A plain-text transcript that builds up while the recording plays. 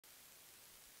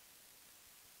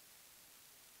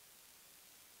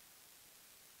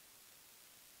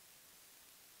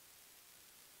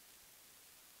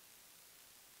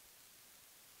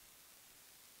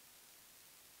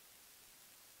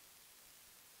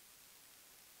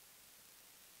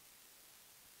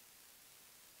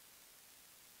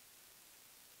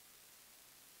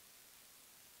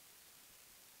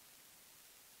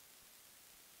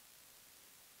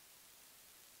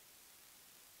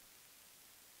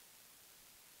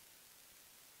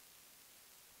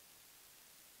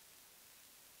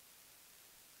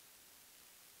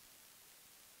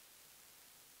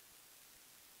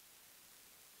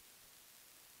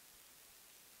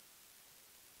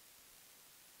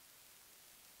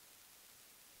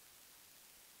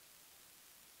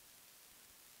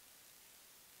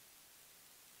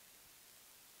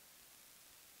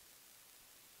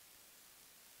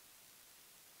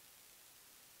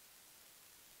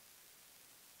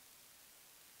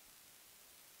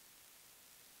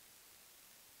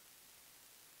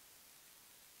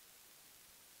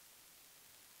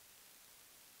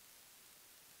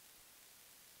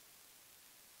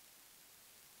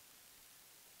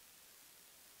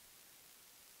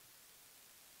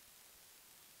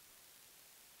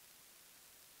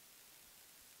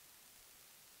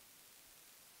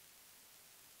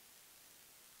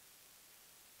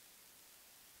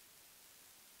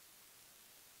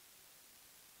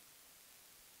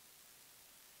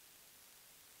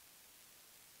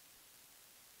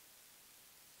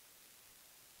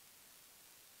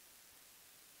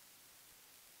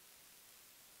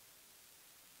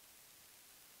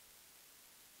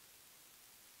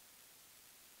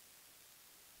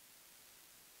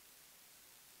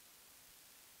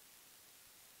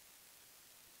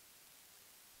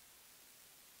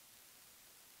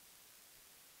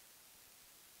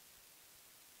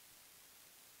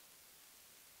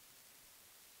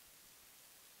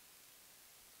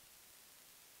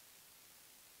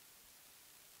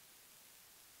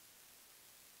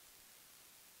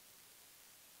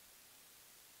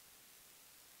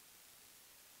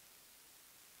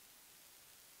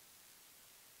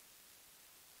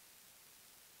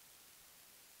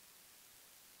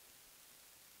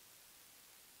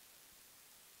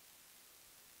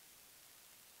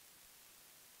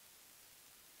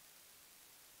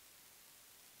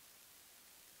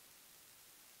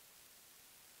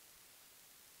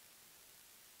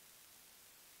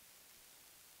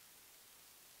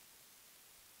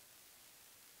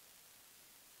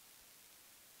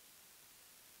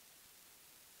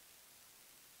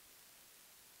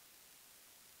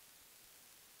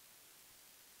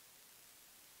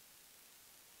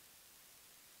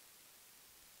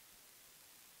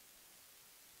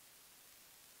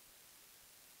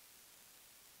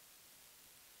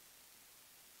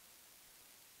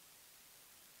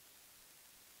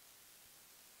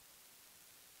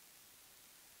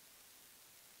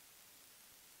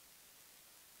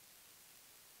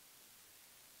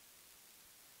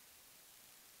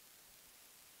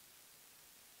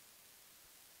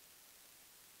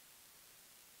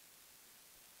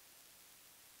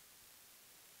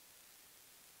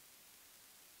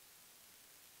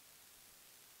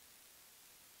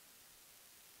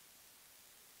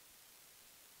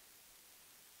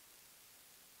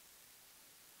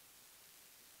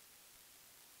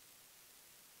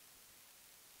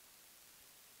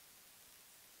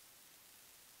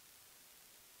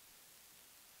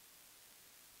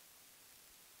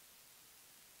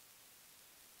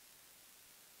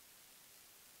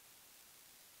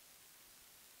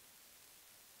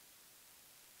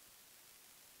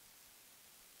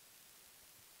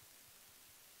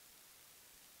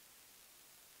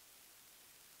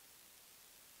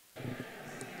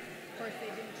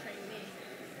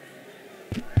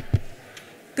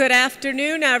Good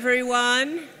afternoon,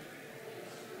 everyone.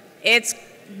 It's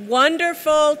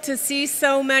wonderful to see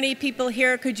so many people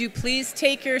here. Could you please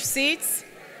take your seats?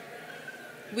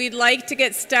 We'd like to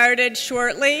get started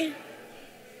shortly.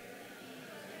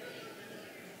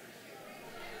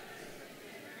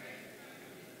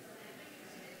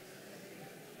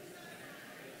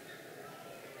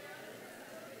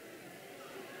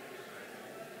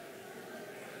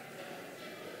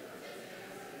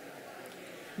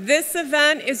 This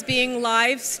event is being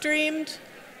live streamed,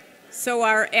 so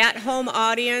our at-home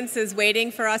audience is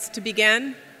waiting for us to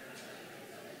begin.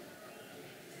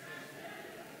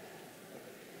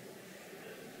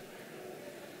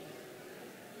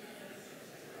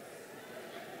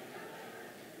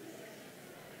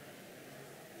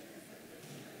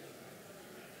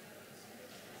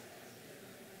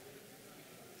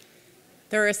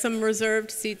 There are some reserved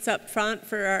seats up front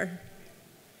for our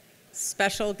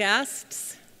special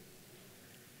guests,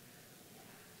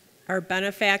 our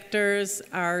benefactors,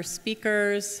 our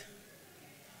speakers.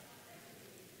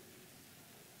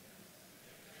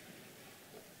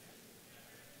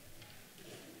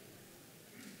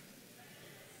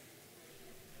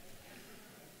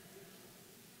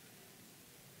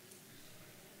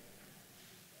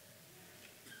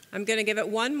 I'm going to give it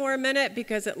one more minute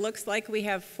because it looks like we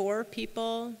have 4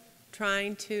 people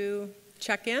trying to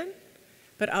check in,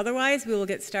 but otherwise we will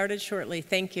get started shortly.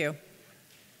 Thank you.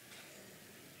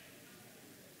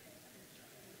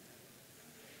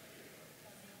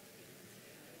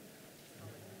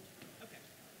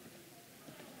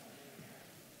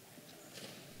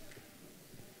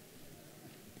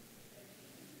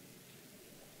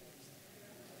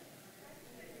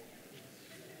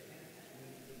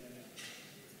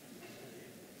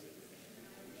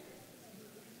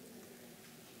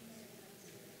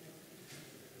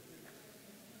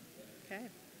 Okay.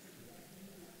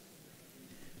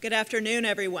 Good afternoon,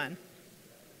 everyone.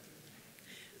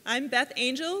 I'm Beth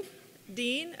Angel,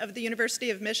 Dean of the University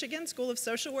of Michigan School of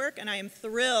Social Work, and I am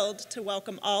thrilled to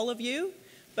welcome all of you,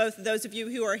 both those of you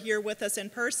who are here with us in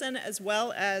person as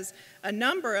well as a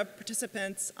number of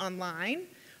participants online,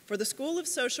 for the School of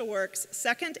Social Work's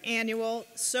second annual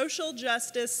Social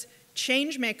Justice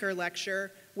Changemaker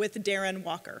lecture with Darren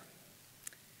Walker.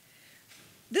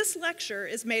 This lecture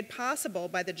is made possible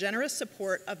by the generous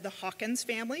support of the Hawkins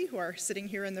family, who are sitting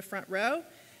here in the front row.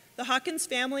 The Hawkins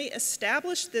family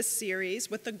established this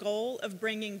series with the goal of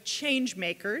bringing change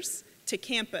makers to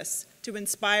campus to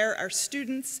inspire our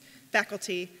students,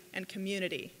 faculty, and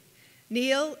community.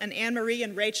 Neil and Anne-Marie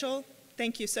and Rachel,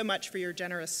 thank you so much for your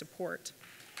generous support.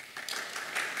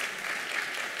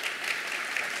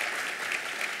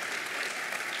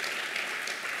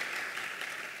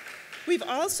 We've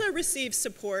also received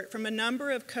support from a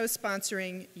number of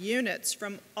co-sponsoring units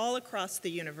from all across the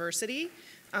university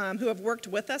who have worked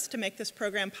with us to make this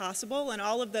program possible, and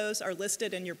all of those are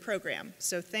listed in your program.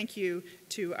 So thank you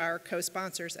to our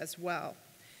co-sponsors as well.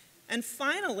 And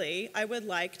finally, I would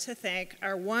like to thank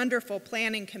our wonderful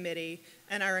planning committee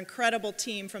and our incredible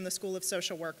team from the School of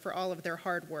Social Work for all of their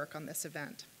hard work on this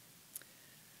event.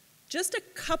 Just a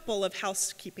couple of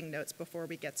housekeeping notes before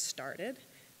we get started.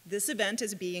 This event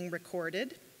is being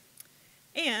recorded,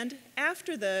 and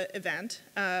after the event,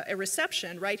 a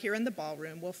reception right here in the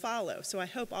ballroom will follow, so I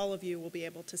hope all of you will be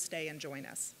able to stay and join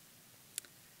us.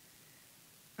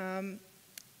 And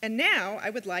now I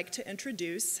would like to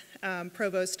introduce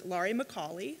Provost Laurie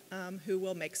McCauley, who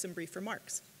will make some brief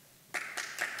remarks.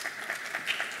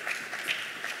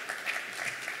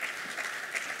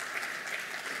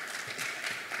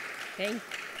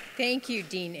 Thank you,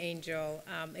 Dean Angel.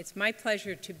 It's my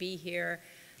pleasure to be here.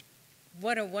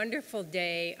 What a wonderful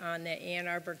day on the Ann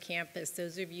Arbor campus.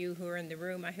 Those of you who are in the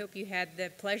room, I hope you had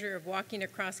the pleasure of walking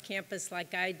across campus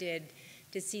like I did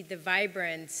to see the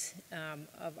vibrance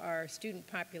of our student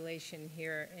population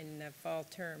here in the fall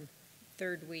term,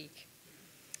 3rd week.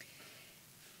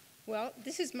 Well,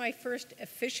 this is my first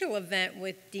official event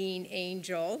with Dean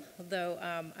Angel, although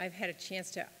I've had a chance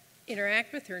to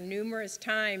interact with her numerous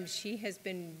times. She has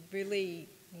been really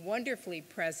wonderfully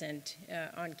present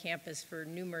on campus for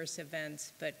numerous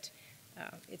events, but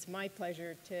it's my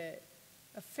pleasure to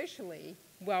officially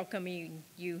welcome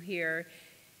you here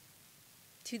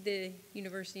to the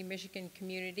University of Michigan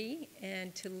community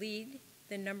and to lead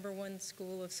the #1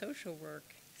 School of Social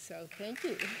Work. So thank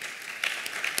you.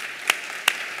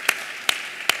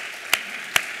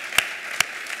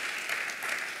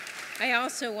 I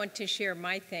also want to share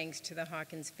my thanks to the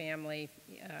Hawkins family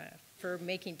for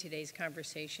making today's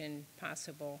conversation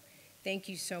possible. Thank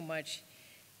you so much.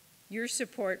 Your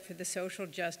support for the social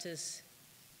justice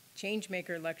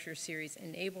Changemaker lecture series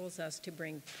enables us to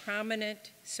bring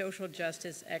prominent social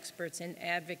justice experts and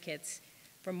advocates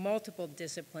from multiple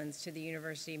disciplines to the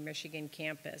University of Michigan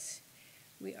campus.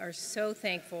 We are so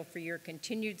thankful for your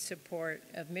continued support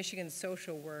of Michigan's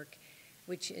social work,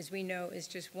 which, as we know, is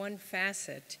just one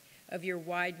facet of your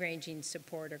wide-ranging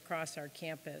support across our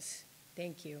campus.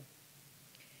 Thank you.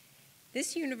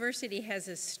 This university has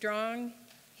a strong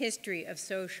history of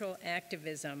social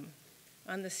activism.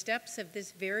 On the steps of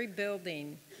this very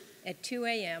building at 2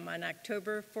 a.m. on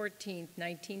October 14,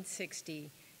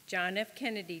 1960, John F.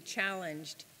 Kennedy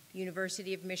challenged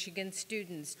University of Michigan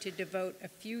students to devote a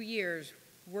few years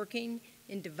working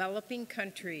in developing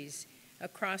countries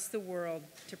across the world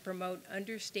to promote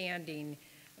understanding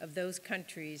of those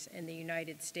countries and the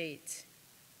United States.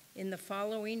 In the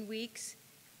following weeks,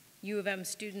 U of M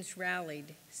students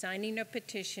rallied, signing a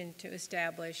petition to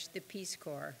establish the Peace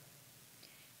Corps.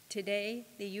 Today,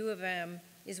 the U of M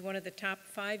is one of the top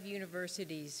 5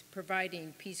 universities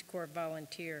providing Peace Corps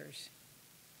volunteers.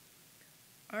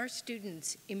 Our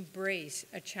students embrace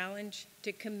a challenge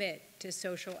to commit to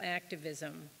social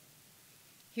activism.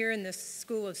 Here in the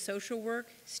School of Social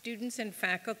Work, students and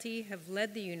faculty have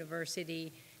led the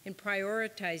university in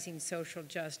prioritizing social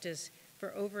justice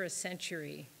for over a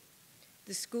century.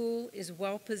 The school is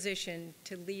well positioned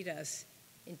to lead us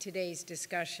in today's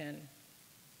discussion.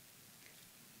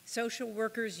 Social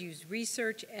workers use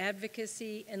research,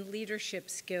 advocacy, and leadership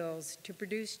skills to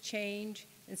produce change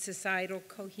and societal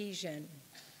cohesion.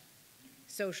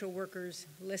 Social workers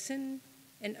listen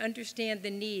and understand the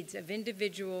needs of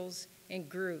individuals and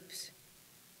groups.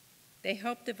 They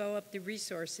help develop the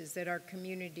resources that our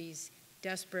communities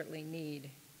desperately need.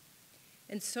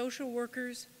 And social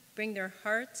workers bring their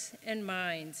hearts and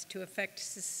minds to effect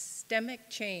systemic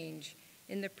change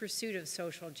in the pursuit of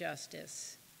social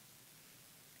justice.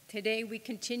 Today, we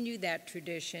continue that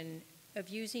tradition of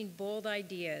using bold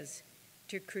ideas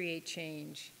to create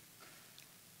change.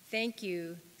 Thank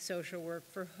you, Social Work,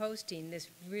 for hosting this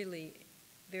really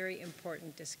very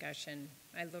important discussion.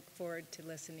 I look forward to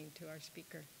listening to our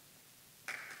speaker.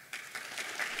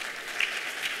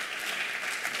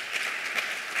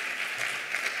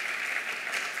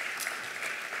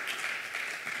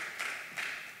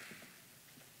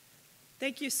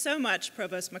 Thank you so much,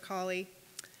 Provost McCauley.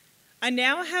 I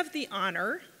now have the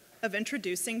honor of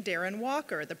introducing Darren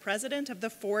Walker, the president of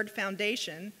the Ford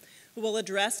Foundation, who will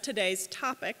address today's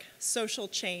topic, Social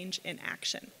Change in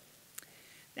Action.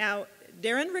 Now,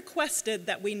 Darren requested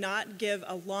that we not give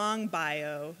a long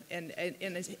bio in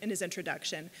his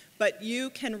introduction, but you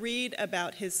can read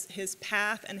about his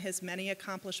path and his many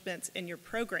accomplishments in your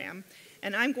program.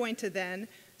 And I'm going to then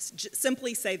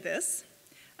simply say this,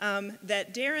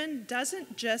 that Darren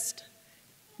doesn't just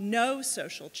know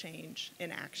social change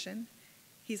in action,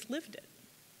 he's lived it.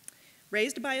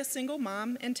 Raised by a single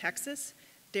mom in Texas,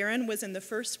 Darren was in the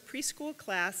first preschool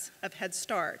class of Head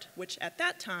Start, which at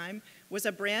that time was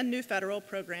a brand new federal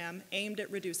program aimed at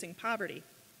reducing poverty.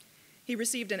 He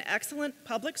received an excellent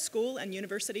public school and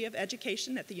University of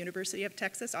Education at the University of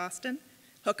Texas, Austin,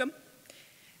 hook 'em,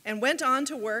 and went on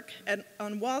to work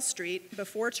on Wall Street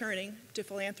before turning to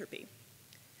philanthropy.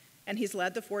 And he's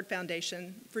led the Ford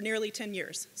Foundation for nearly 10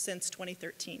 years, since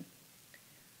 2013.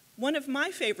 One of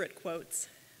my favorite quotes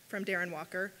from Darren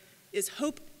Walker is,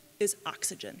 "Hope is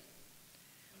oxygen."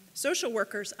 Social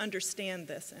workers understand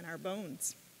this in our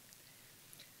bones,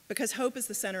 because hope is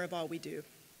the center of all we do.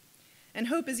 And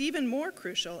hope is even more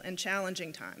crucial in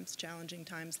challenging times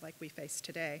like we face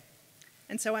today.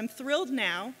 And so I'm thrilled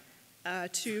now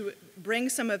to bring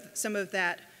some of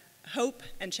that hope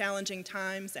and challenging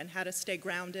times and how to stay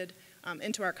grounded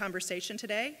into our conversation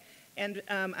today. And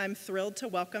I'm thrilled to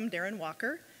welcome Darren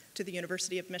Walker to the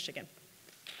University of Michigan.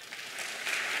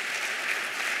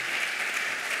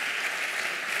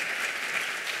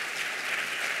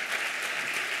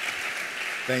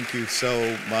 Thank you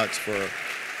so much for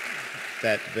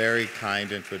that very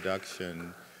kind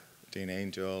introduction, Dean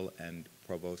Angel and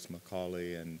Provost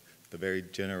McCauley and the very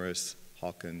generous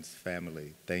Hawkins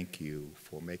family. Thank you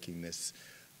for making this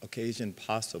occasion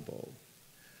possible.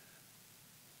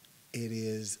 It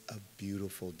is a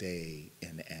beautiful day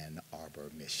in Ann Arbor,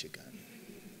 Michigan.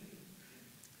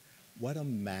 What a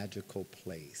magical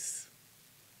place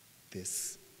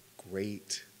this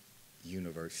great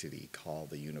university called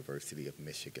the University of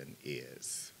Michigan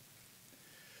is.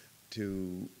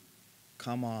 To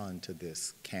come on to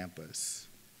this campus,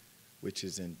 which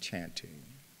is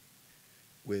enchanting,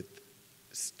 with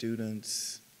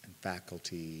students and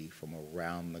faculty from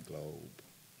around the globe,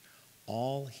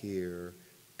 all here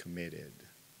committed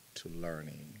to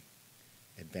learning,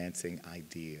 advancing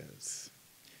ideas,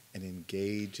 and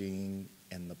engaging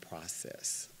in the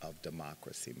process of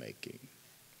democracy making.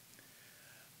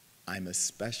 I'm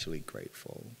especially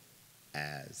grateful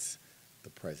as the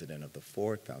president of the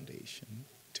Ford Foundation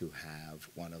to have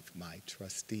one of my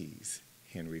trustees,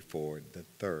 Henry Ford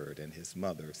III, and his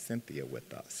mother, Cynthia,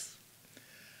 with us.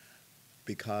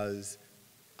 Because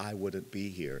I wouldn't be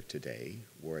here today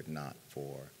were it not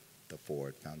for the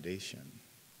Ford Foundation.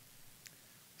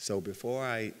 So before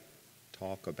I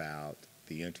talk about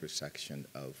the intersection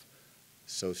of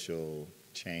social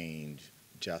change,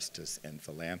 justice, and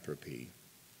philanthropy,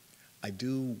 I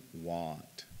do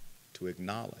want to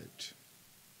acknowledge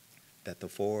that the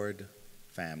Ford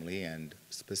family, and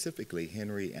specifically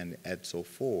Henry and Edsel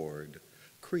Ford,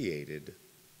 created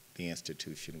the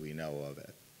institution we know of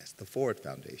as the Ford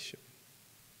Foundation.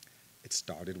 It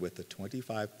started with a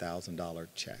 $25,000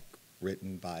 check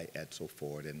written by Edsel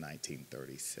Ford in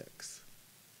 1936.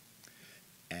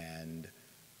 And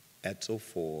Edsel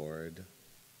Ford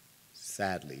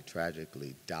sadly,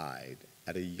 tragically died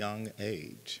at a young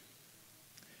age.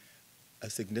 A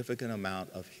significant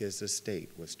amount of his estate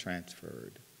was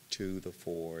transferred to the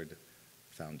Ford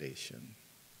Foundation.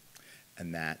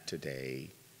 And that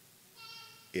today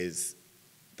is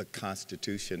the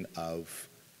constitution of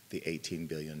the $18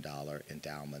 billion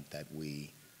endowment that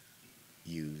we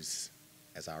use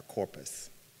as our corpus.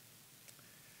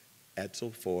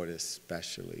 Edsel Ford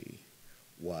especially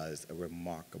was a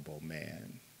remarkable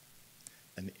man,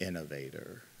 an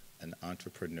innovator, an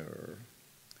entrepreneur,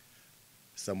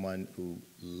 someone who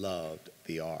loved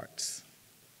the arts.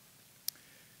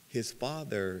 His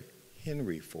father,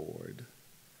 Henry Ford,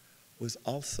 was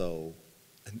also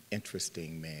an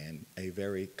interesting man, a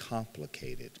very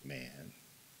complicated man.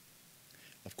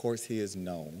 Of course, he is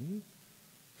known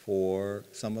for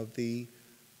some of the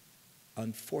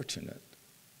unfortunate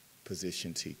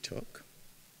positions he took.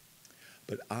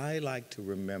 But I like to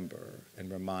remember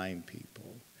and remind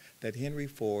people that Henry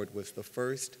Ford was the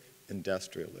first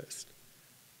industrialist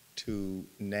to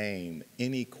name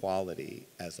inequality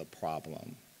as a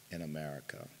problem in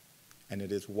America. And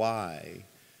it is why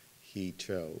he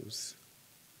chose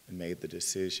and made the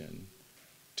decision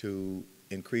to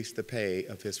increase the pay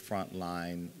of his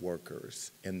frontline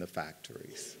workers in the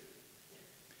factories.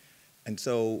 And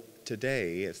so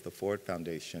today, as the Ford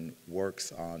Foundation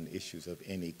works on issues of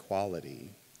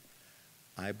inequality,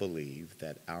 I believe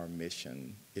that our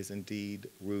mission is indeed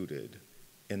rooted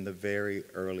in the very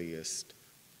earliest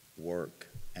work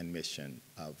and mission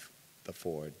of the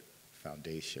Ford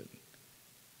Foundation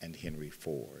and Henry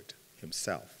Ford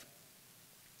himself.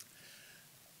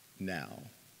 Now,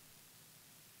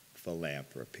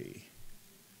 philanthropy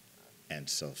and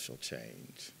social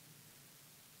change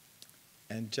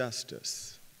and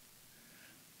justice.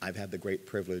 I've had the great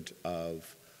privilege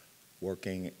of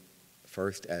working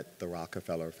first at the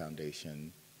Rockefeller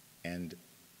Foundation and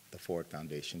the Ford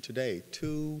Foundation today,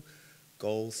 two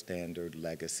gold standard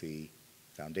legacy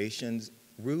foundations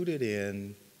rooted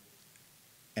in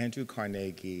Andrew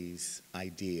Carnegie's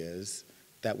ideas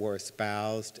that were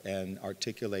espoused and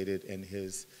articulated in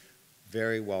his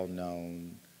very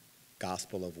well-known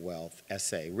Gospel of Wealth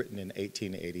essay written in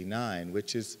 1889,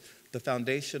 which is the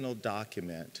foundational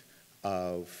document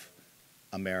of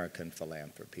American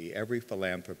philanthropy. Every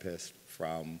philanthropist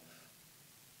from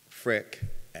Frick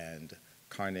and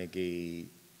Carnegie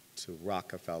to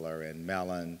Rockefeller and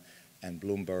Mellon and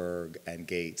Bloomberg and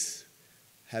Gates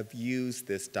have used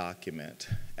this document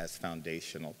as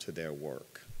foundational to their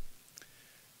work.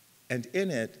 And in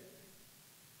it,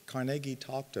 Carnegie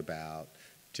talked about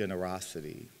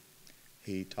generosity.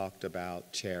 He talked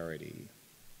about charity.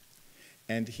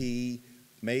 And he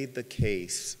made the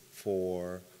case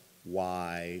for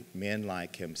why men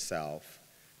like himself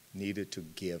needed to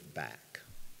give back.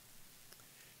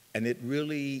 And it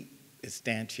really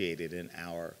instantiated in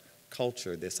our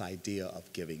culture this idea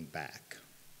of giving back.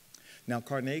 Now,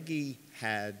 Carnegie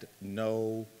had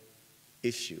no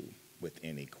issue with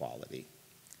inequality.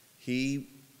 He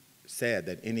said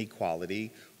that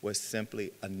inequality was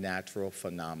simply a natural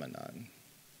phenomenon,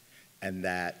 and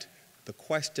that the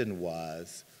question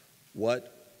was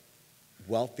what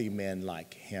wealthy men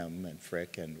like him and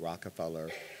Frick and Rockefeller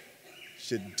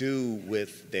should do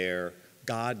with their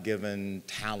God-given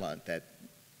talent that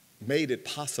made it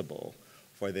possible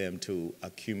for them to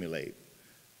accumulate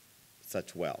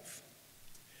such wealth.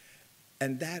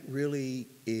 And that really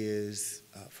is,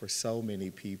 for so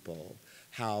many people,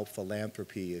 how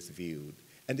philanthropy is viewed.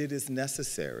 And it is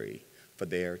necessary for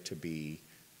there to be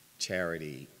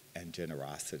charity and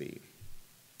generosity.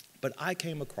 But I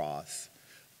came across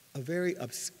a very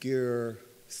obscure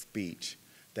speech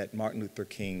that Martin Luther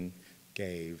King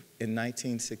gave in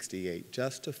 1968,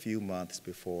 just a few months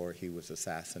before he was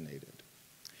assassinated.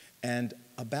 And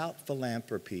about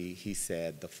philanthropy, he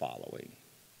said the following: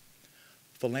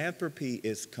 "Philanthropy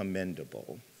is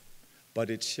commendable, but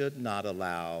it should not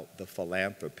allow the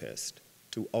philanthropist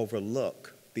to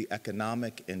overlook the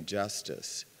economic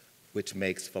injustice which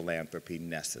makes philanthropy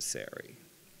necessary."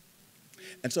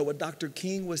 And so what Dr.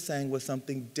 King was saying was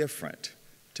something different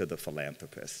to the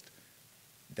philanthropist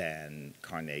than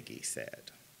Carnegie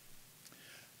said.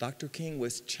 Dr. King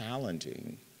was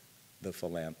challenging the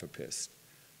philanthropist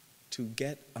to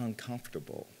get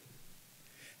uncomfortable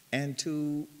and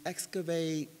to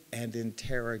excavate and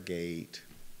interrogate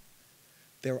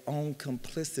their own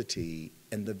complicity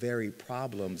in the very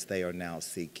problems they are now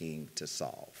seeking to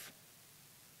solve.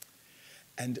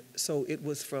 And so it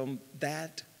was from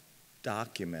that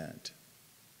document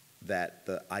that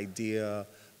the idea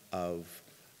of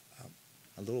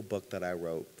a little book that I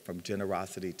wrote, From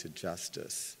Generosity to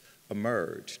Justice,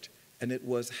 emerged. And it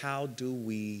was, how do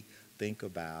we think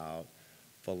about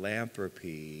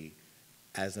philanthropy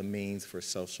as a means for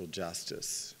social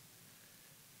justice,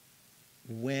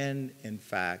 when, in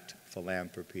fact,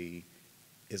 philanthropy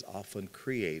is often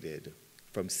created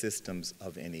from systems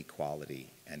of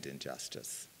inequality and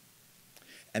injustice.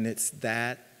 And it's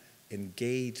that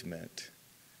engagement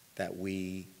that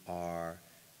we are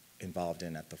involved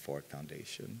in at the Ford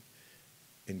Foundation,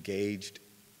 engaged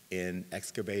in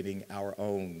excavating our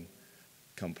own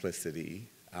complicity,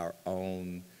 our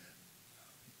own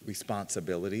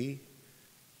responsibility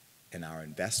in our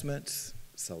investments,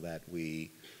 so that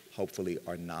we hopefully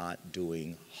are not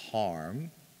doing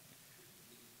harm,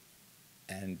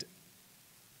 and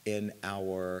in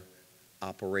our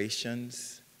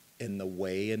operations, in the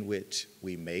way in which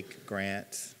we make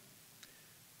grants,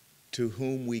 to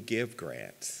whom we give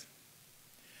grants.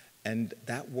 And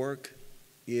that work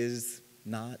is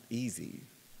not easy,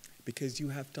 because you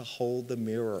have to hold the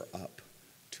mirror up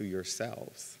to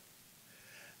yourselves.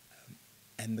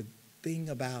 And the thing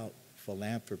about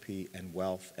philanthropy and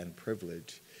wealth and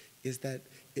privilege is that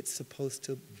it's supposed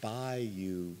to buy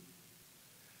you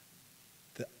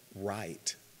the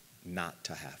right not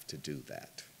to have to do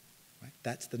that. Right?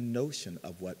 That's the notion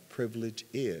of what privilege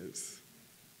is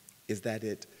that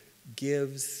it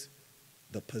gives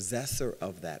the possessor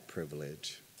of that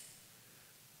privilege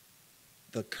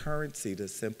the currency to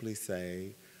simply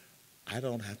say, I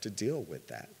don't have to deal with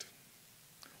that.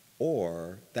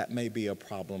 Or that may be a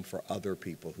problem for other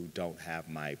people who don't have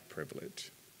my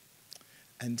privilege.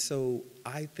 And so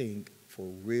I think for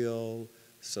real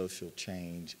social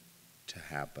change to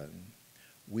happen,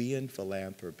 we in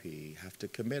philanthropy have to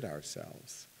commit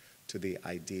ourselves to the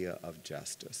idea of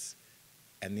justice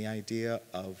and the idea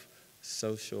of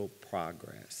social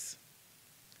progress.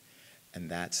 And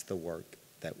that's the work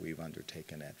that we've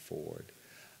undertaken at Ford.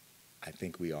 I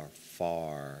think we are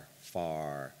far,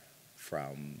 far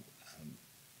from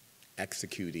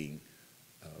executing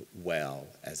well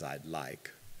as I'd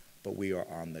like, but we are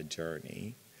on the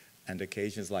journey. And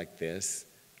occasions like this,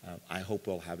 I hope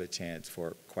we'll have a chance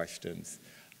for questions.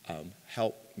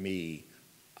 Help me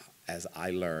as I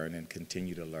learn and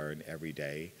continue to learn every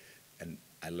day. And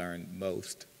I learn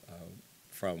most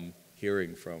from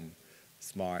hearing from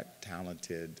smart,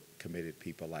 talented, committed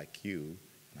people like you,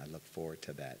 and I look forward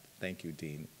to that. Thank you,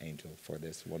 Dean Angel, for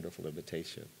this wonderful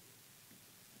invitation.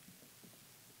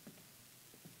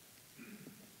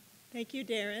 Thank you,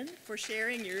 Darren, for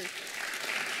sharing your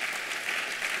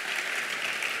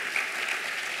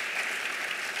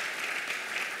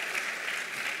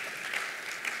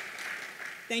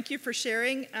Thank you for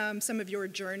sharing some of your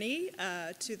journey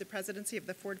to the presidency of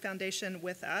the Ford Foundation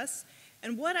with us.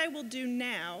 And what I will do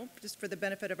now, just for the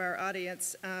benefit of our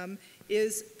audience,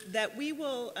 is that we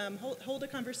will hold a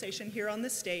conversation here on the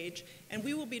stage, and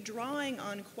we will be drawing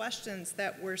on questions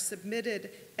that were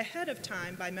submitted ahead of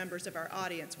time by members of our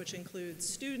audience, which includes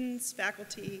students,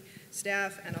 faculty,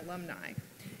 staff, and alumni.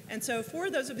 And so for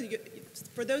those of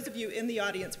you in the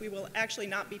audience, we will actually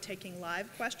not be taking live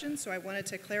questions, so I wanted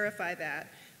to clarify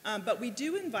that. But we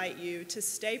do invite you to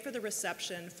stay for the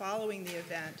reception following the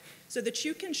event so that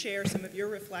you can share some of your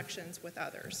reflections with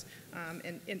others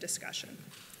in discussion.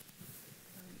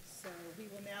 So we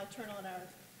will now turn on our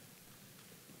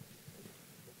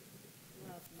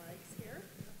mics here.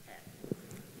 Okay.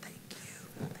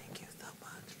 Thank you so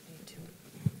much. You too.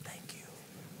 Thank you.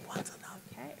 Once enough.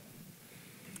 Okay.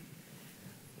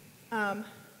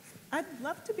 I'd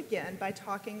love to begin by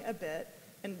talking a bit,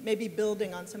 and maybe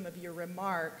building on some of your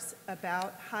remarks,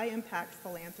 about high-impact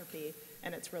philanthropy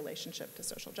and its relationship to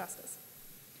social justice.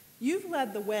 You've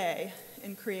led the way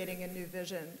in creating a new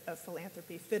vision of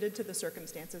philanthropy fitted to the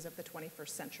circumstances of the 21st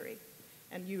century.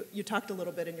 And you talked a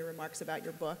little bit in your remarks about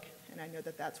your book, and I know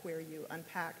that that's where you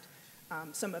unpacked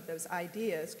some of those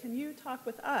ideas. Can you talk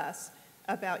with us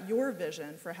about your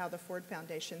vision for how the Ford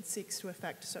Foundation seeks to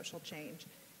affect social change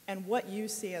and what you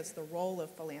see as the role of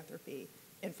philanthropy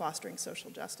in fostering social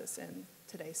justice in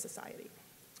today's society?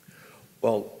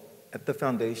 Well, at the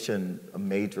Foundation, a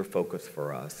major focus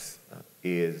for us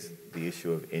is the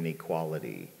issue of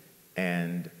inequality.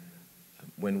 And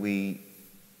when we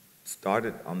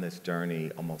started on this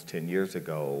journey almost 10 years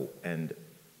ago, and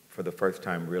for the first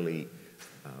time really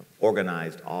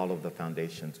organized all of the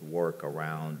Foundation's work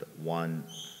around one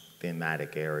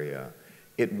thematic area,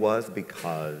 it was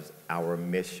because our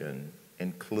mission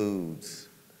includes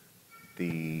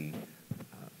the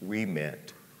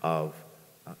remit of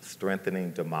strengthening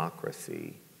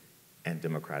democracy and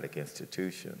democratic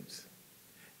institutions.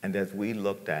 And as we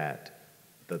looked at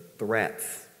the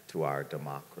threats to our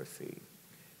democracy,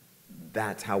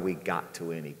 that's how we got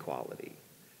to inequality.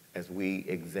 As we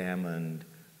examined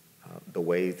the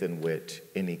ways in which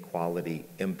inequality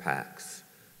impacts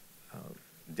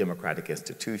democratic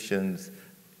institutions,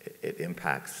 it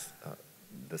impacts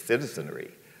the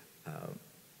citizenry,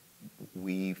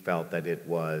 we felt that it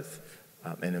was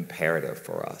an imperative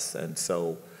for us. And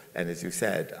so, and as you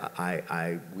said,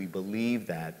 we believe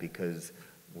that because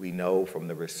we know from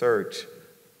the research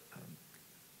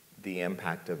the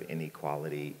impact of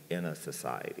inequality in a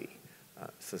society.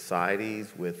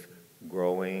 Societies with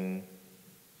growing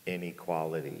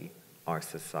inequality are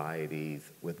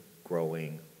societies with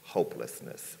growing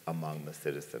hopelessness among the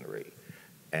citizenry.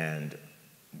 And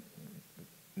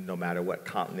no matter what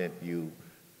continent you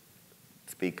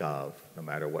speak of, no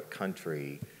matter what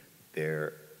country,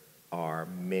 there are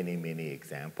many, many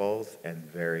examples and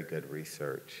very good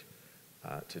research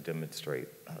to demonstrate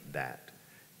that.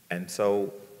 And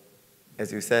so,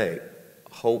 as you say,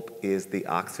 hope is the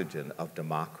oxygen of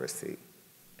democracy,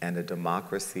 and a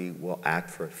democracy will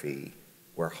atrophy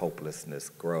where hopelessness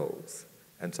grows.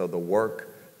 And so the work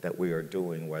that we are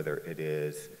doing, whether it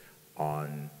is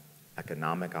on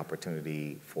economic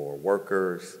opportunity for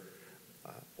workers,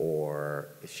 or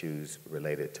issues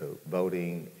related to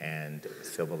voting and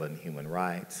civil and human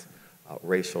rights,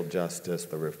 racial justice,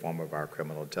 the reform of our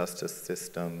criminal justice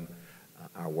system,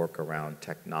 our work around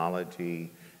technology,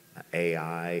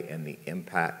 AI, and the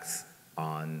impacts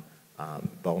on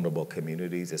vulnerable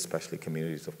communities, especially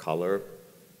communities of color.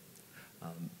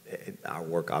 Our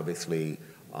work, obviously,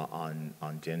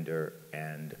 on gender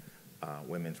and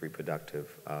women's reproductive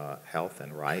health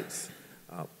and rights.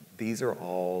 These are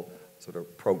all sort of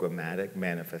programmatic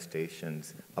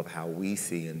manifestations of how we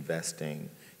see investing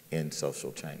in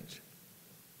social change.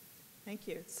 Thank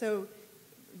you. So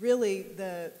really,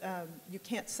 you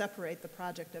can't separate the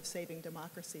project of saving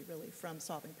democracy really from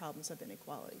solving problems of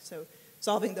inequality. So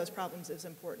solving those problems is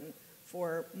important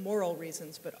for moral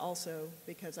reasons, but also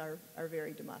because our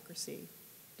very democracy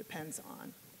depends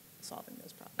on solving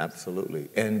those problems. Absolutely.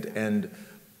 And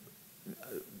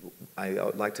I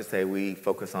would like to say we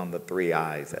focus on the 3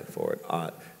 I's at Ford,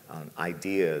 on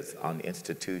ideas, on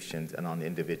institutions, and on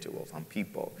individuals, on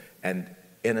people. And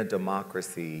in a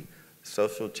democracy,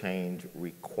 social change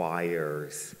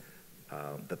requires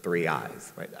the 3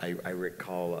 I's, right? I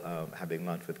recall having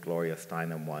lunch with Gloria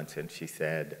Steinem once, and she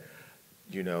said,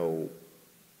 you know,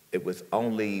 it was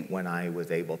only when I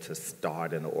was able to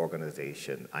start an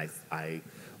organization, I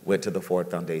went to the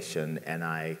Ford Foundation and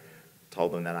I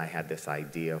told them that I had this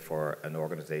idea for an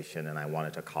organization and I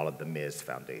wanted to call it the Ms.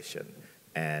 Foundation.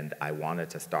 And I wanted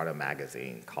to start a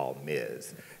magazine called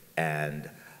Ms. And,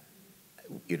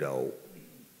 you know,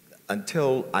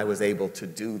 until I was able to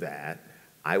do that,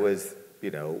 I was,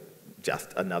 you know,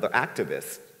 just another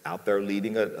activist out there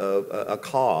leading a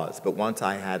cause. But once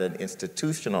I had an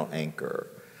institutional anchor,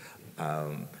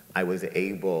 I was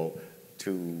able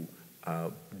to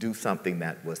do something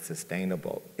that was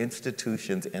sustainable.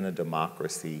 Institutions in a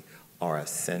democracy are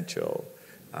essential.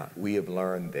 We have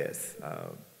learned this.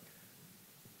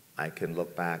 I can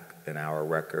look back in our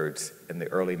records in the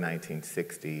early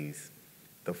 1960s,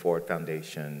 the Ford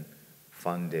Foundation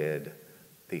funded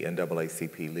the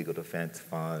NAACP Legal Defense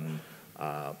Fund,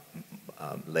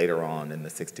 later on in the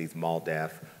 60s,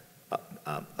 MALDEF,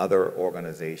 other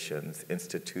organizations,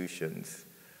 institutions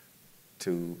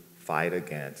to fight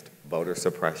against voter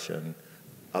suppression,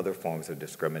 other forms of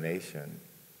discrimination.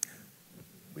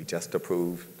 We just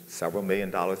approved several $1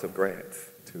 million of grants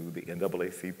to the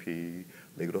NAACP,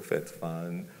 Legal Defense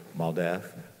Fund,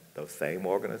 MALDEF, those same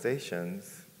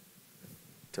organizations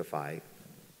to fight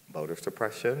voter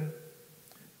suppression,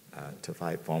 to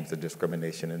fight forms of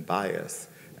discrimination and bias.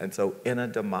 And so in a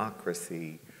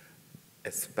democracy,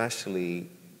 especially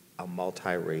a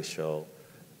multiracial,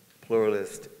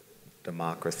 pluralist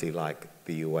democracy like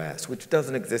the US, which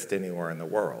doesn't exist anywhere in the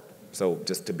world. So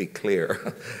just to be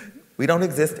clear, we don't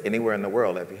exist anywhere in the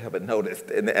world, if you haven't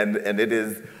noticed. And it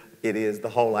is the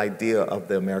whole idea of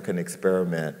the American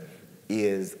experiment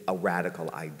is a radical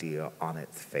idea on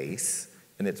its face.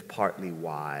 And it's partly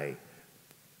why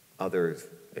others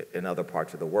in other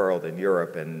parts of the world, in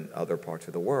Europe and other parts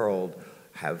of the world,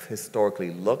 have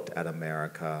historically looked at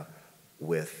America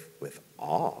with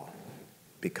awe,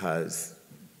 because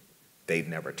they've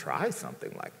never tried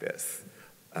something like this.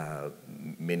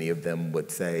 Many of them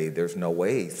would say there's no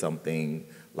way something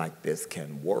like this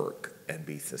can work and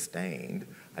be sustained.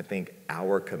 I think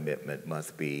our commitment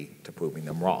must be to proving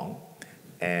them wrong.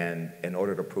 And in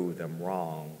order to prove them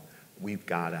wrong, we've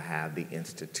got to have the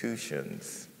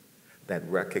institutions that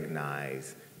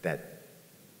recognize that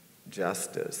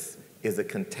justice is a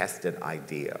contested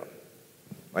idea,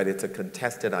 right? It's a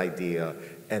contested idea,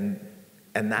 and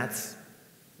that's,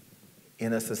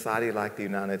 in a society like the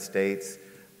United States,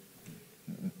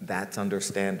 that's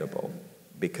understandable,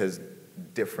 because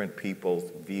different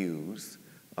people's views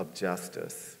of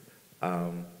justice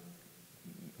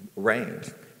range.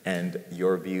 And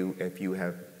your view, if you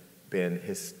have been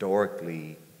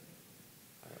historically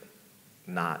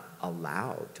not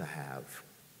allowed to have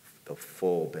the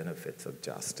full benefits of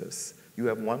justice, you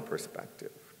have one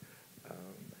perspective.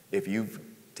 If you've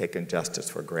taken justice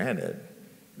for granted,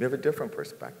 you have a different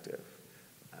perspective.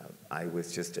 I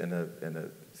was just in a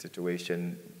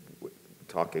situation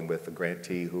talking with a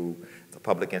grantee who is a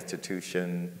public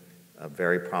institution, a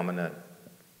very prominent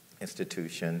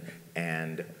institution,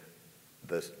 and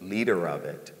the leader of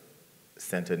it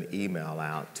sent an email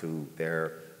out to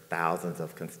their thousands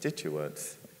of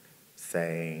constituents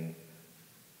saying,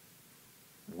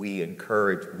 we,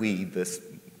 this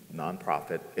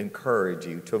nonprofit, encourage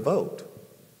you to vote.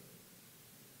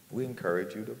 We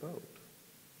encourage you to vote.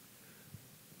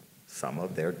 Some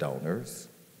of their donors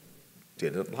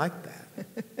didn't like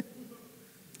that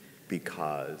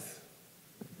because,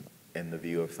 in the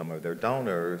view of some of their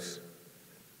donors,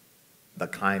 the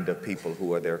kind of people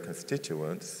who are their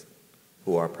constituents,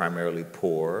 who are primarily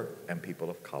poor and people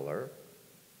of color,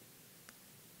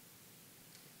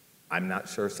 I'm not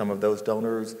sure some of those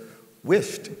donors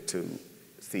wished to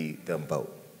see them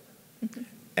vote.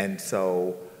 And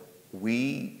so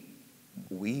we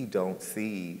don't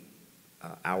see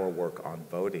our work on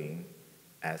voting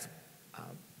as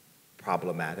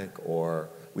problematic, or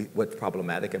what's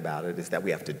problematic about it is that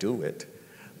we have to do it.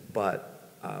 But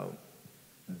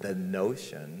the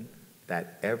notion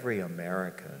that every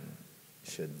American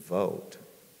should vote,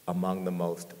 among the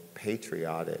most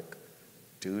patriotic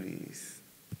duties,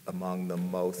 among the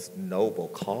most noble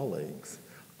callings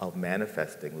of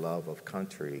manifesting love of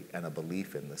country and a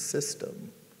belief in the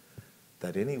system,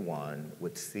 that anyone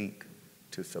would seek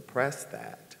to suppress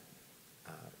that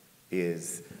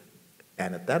is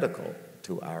antithetical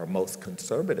to our most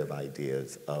conservative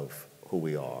ideas of who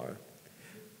we are.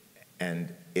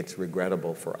 And it's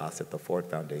regrettable for us at the Ford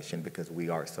Foundation because we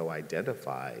are so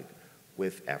identified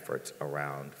with efforts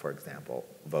around, for example,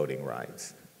 voting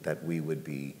rights, that we would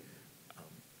be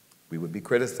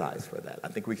criticized for that. I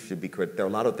think we should be, there are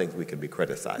a lot of things we can be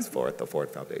criticized for at the Ford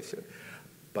Foundation,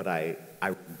 but I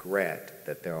regret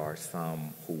that there are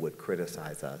some who would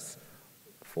criticize us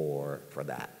for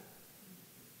that.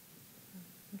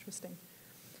 Interesting.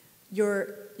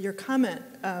 Your comment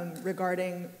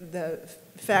regarding the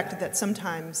fact that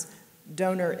sometimes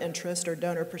donor interest or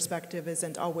donor perspective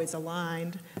isn't always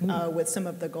aligned with some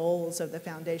of the goals of the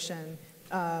foundation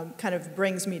kind of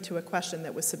brings me to a question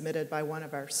that was submitted by one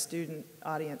of our student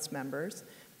audience members.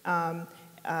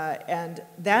 And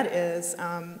that is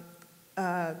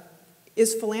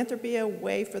philanthropy a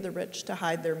way for the rich to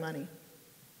hide their money?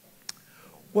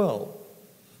 Well,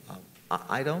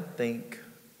 I don't think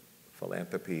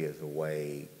philanthropy is a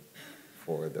way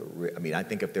for the rich. I mean, I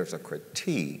think if there's a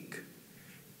critique,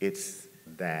 it's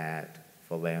that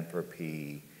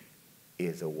philanthropy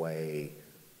is a way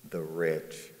the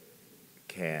rich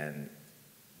can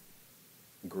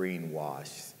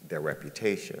greenwash their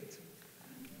reputations.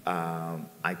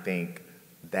 I think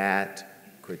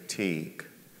that critique,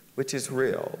 which is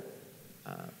real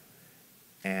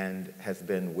and has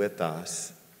been with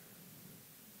us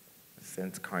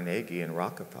since Carnegie and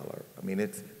Rockefeller. I mean,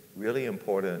 it's really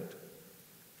important.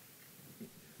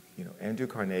 You know, Andrew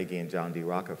Carnegie and John D.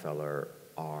 Rockefeller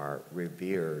are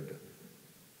revered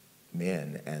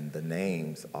men, and the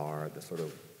names are the sort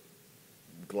of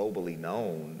globally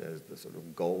known as the sort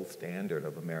of gold standard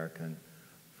of American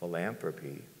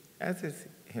philanthropy, as is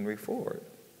Henry Ford.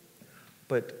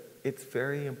 But it's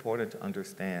very important to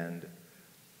understand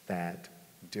that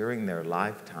during their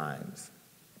lifetimes,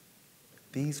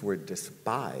 these were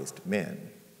despised men.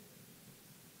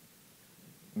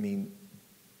 I mean,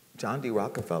 John D.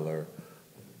 Rockefeller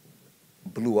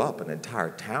blew up an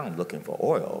entire town looking for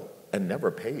oil and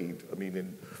never paid.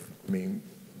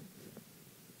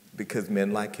 Because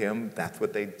men like him, that's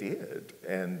what they did,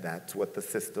 and that's what the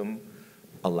system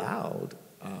allowed.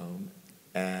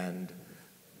 And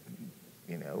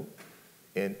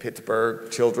in Pittsburgh,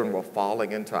 children were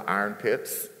falling into iron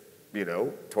pits,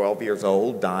 12 years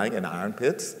old, dying in iron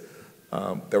pits.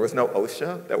 There was no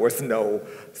OSHA. There was no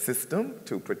system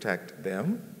to protect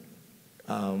them.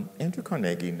 Andrew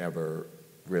Carnegie never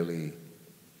really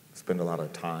spent a lot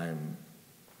of time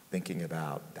thinking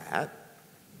about that.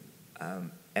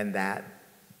 And that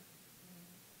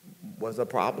was a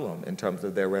problem in terms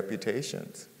of their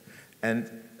reputations.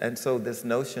 And so this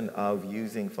notion of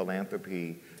using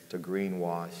philanthropy to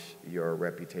greenwash your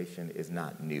reputation is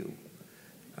not new.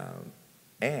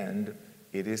 And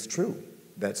it is true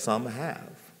that some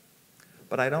have.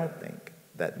 But I don't think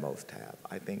that most have.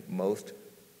 I think most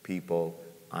people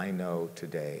I know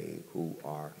today who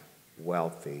are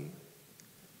wealthy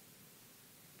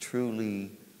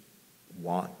truly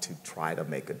want to try to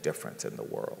make a difference in the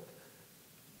world.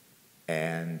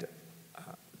 And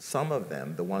some of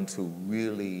them, the ones who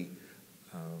really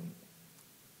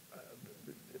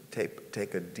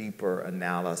take a deeper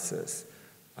analysis,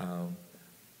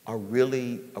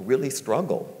 really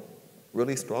struggle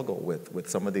with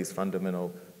some of these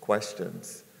fundamental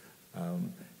questions.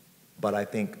 But I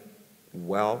think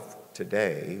wealth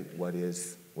today, what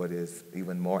is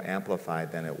even more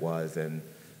amplified than it was in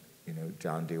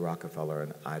John D. Rockefeller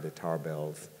and Ida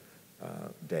Tarbell's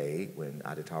day, when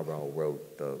Ida Tarbell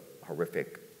wrote the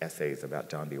horrific essays about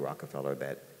John D. Rockefeller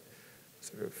that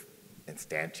sort of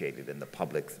instantiated in the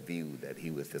public's view that he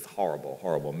was this horrible,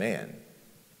 horrible man.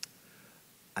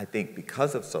 I think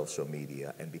because of social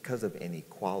media and because of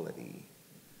inequality,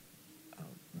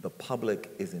 the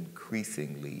public is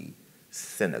increasingly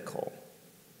cynical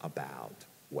about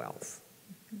wealth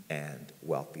and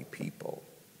wealthy people.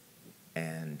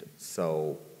 And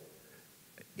so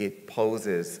it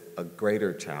poses a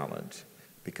greater challenge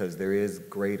because there is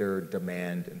greater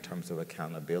demand in terms of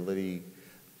accountability.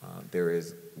 There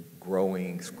is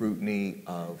growing scrutiny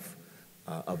of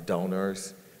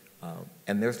donors,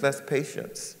 and there's less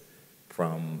patience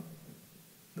from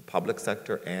the public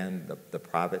sector and the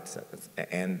private sector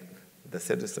and the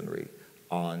citizenry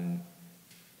on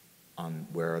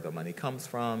where the money comes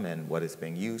from and what it's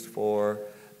being used for,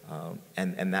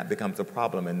 and that becomes a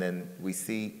problem. And then we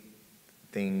see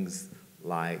things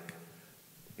like,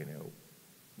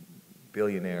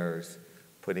 billionaires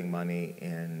putting money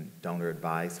in donor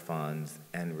advised funds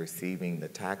and receiving the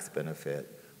tax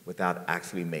benefit without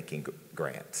actually making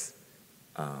grants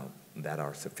that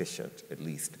are sufficient, at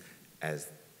least as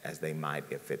they might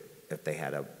if they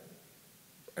had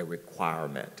a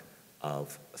requirement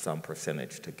of some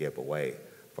percentage to give away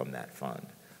from that fund.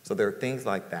 So there are things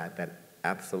like that that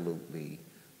absolutely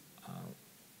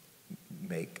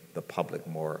make the public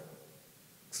more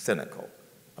cynical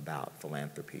about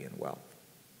philanthropy and wealth.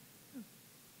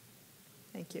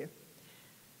 Thank you.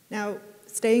 Now,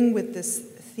 staying with this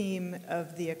theme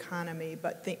of the economy,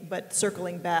 but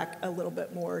circling back a little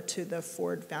bit more to the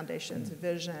Ford Foundation's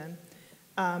vision,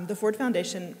 the Ford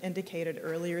Foundation indicated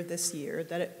earlier this year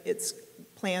that its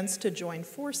plans to join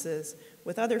forces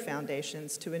with other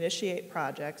foundations to initiate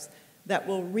projects that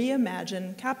will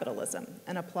reimagine capitalism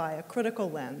and apply a critical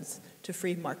lens to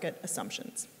free market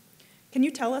assumptions. Can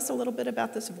you tell us a little bit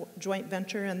about this joint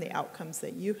venture and the outcomes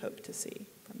that you hope to see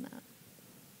from that?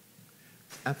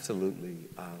 Absolutely.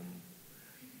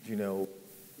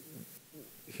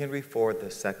 Henry Ford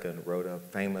II wrote a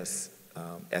famous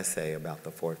essay about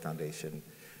the Ford Foundation,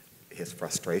 his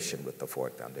frustration with the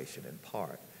Ford Foundation in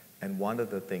part. And one of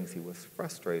the things he was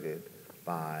frustrated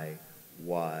by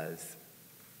was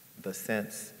the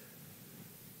sense,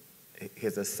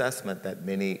 his assessment that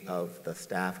many of the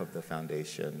staff of the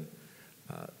foundation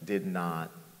did not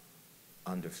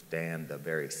understand the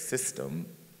very system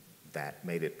that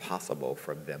made it possible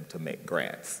for them to make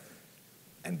grants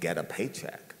and get a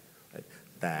paycheck. Right?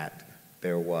 That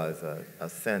there was a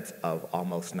sense of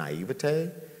almost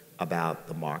naivete about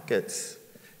the markets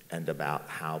and about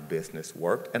how business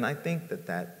worked. And I think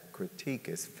that critique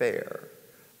is fair.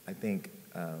 I think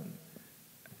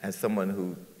as someone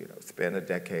who spent a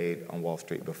decade on Wall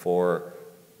Street before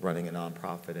running a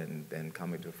nonprofit and then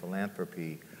coming to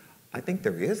philanthropy, I think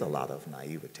there is a lot of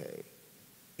naivete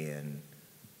in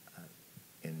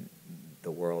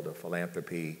the world of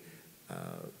philanthropy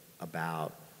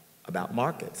about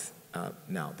markets.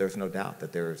 Now, there's no doubt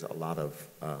that there's a lot of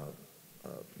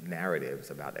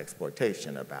narratives about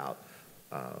exploitation, about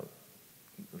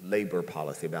labor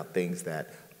policy, about things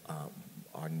that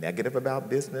are negative about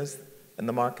business and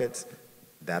the markets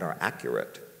that are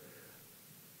accurate.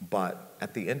 But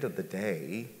at the end of the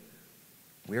day,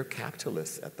 we're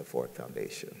capitalists at the Ford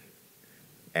Foundation.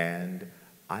 And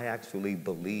I actually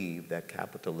believe that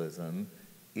capitalism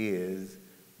is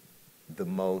the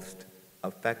most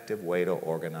effective way to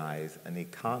organize an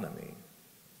economy.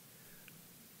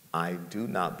 I do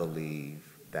not believe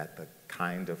that the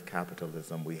kind of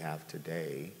capitalism we have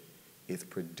today is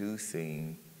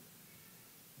producing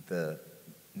the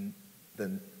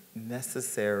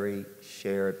necessary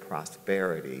shared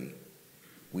prosperity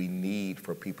we need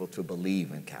for people to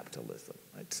believe in capitalism.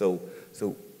 Right? So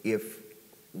if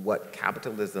what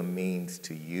capitalism means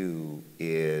to you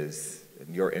is,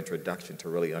 and your introduction to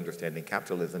really understanding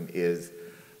capitalism is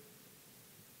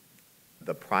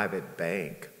the private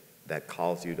bank that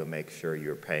calls you to make sure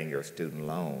you're paying your student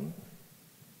loan,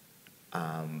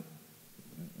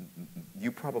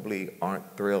 you probably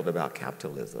aren't thrilled about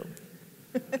capitalism.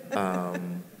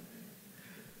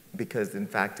 Because in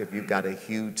fact, if you've got a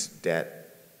huge debt,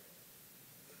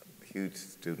 huge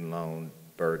student loan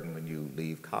burden when you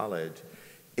leave college,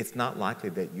 it's not likely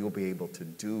that you'll be able to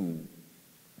do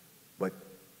what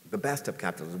the best of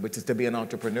capitalism, which is to be an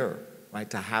entrepreneur, right?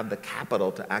 To have the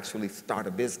capital to actually start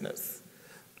a business,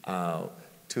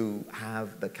 to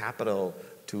have the capital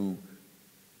to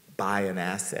buy an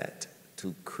asset,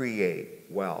 to create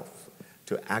wealth,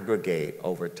 to aggregate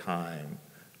over time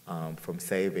from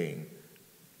saving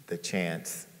the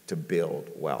chance to build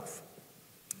wealth.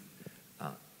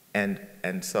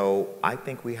 And so I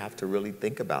think we have to really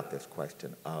think about this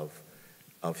question of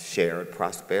shared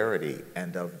prosperity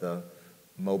and of the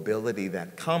mobility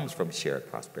that comes from shared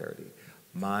prosperity.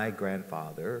 My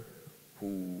grandfather,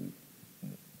 who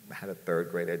had a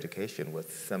third-grade education, was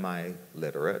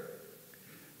semi-literate.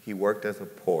 He worked as a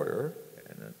porter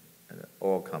in an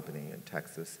oil company in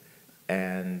Texas,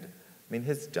 and I mean,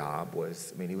 his job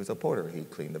was, he was a porter. He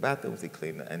cleaned the bathrooms,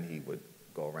 and he would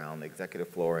go around the executive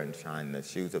floor and shine the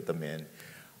shoes of the men.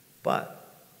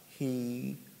 But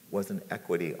he was an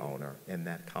equity owner in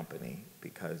that company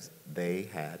because they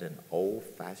had an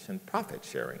old-fashioned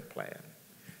profit-sharing plan.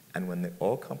 And when the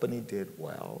oil company did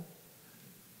well,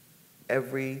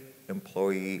 every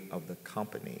employee of the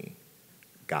company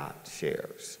got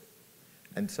shares.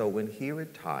 And so when he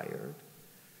retired,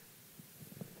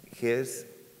 his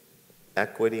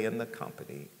equity in the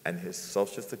company and his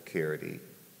Social Security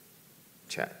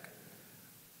check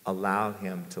allowed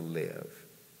him to live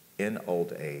in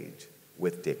old age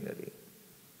with dignity.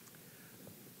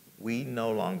 We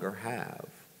no longer have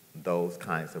those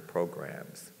kinds of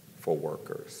programs for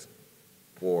workers,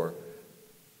 for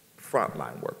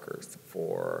frontline workers,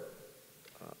 for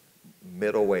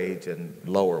middle wage and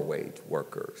lower wage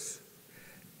workers.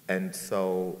 And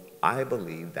so I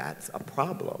believe that's a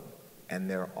problem. And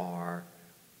there are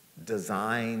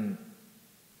design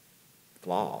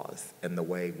flaws in the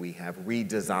way we have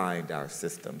redesigned our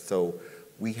system. So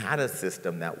we had a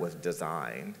system that was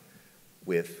designed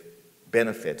with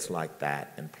benefits like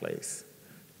that in place.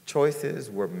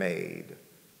 Choices were made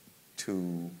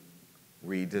to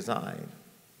redesign.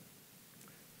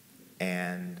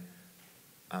 And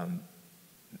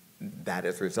that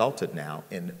has resulted now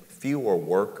in fewer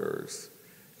workers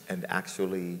and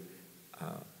actually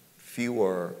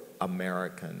fewer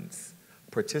Americans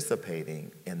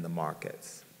participating in the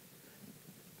markets.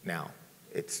 Now,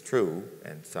 it's true,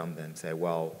 and some then say,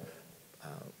 well,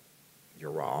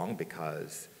 you're wrong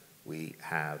because we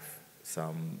have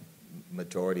some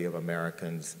majority of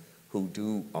Americans who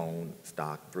do own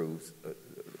stock through,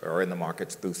 or in the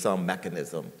markets through some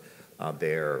mechanism,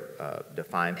 their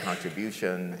defined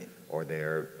contribution or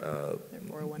their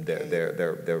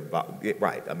 401k.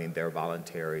 Right, I mean, their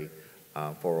voluntary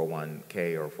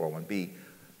 401k or 401b.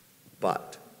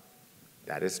 But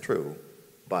that is true,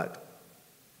 but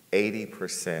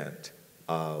 80%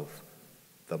 of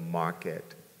the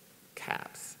market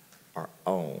caps are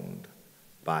owned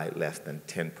by less than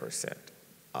 10%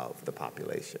 of the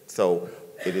population. So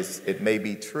it may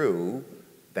be true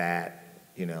that,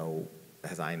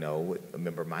 as I know, a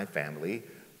member of my family,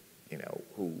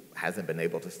 who hasn't been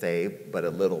able to save but a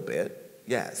little bit,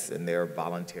 yes, in their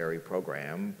voluntary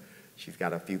program, she's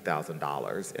got a few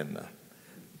 $1,000s in the,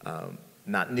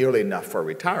 not nearly enough for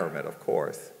retirement, of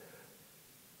course,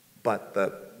 but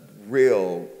the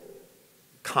real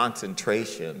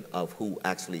concentration of who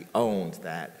actually owns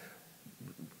that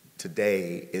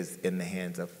today is in the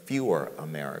hands of fewer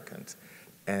Americans.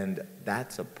 And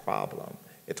that's a problem.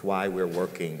 It's why we're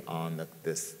working on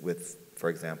this with, for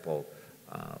example,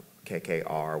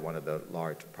 KKR, one of the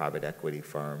large private equity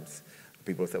firms.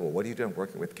 People say, well, what are you doing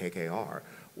working with KKR?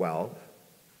 Well,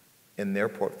 in their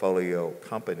portfolio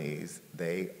companies,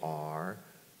 they are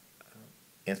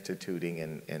instituting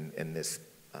in this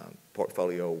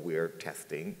portfolio we're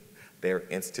testing, they're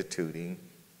instituting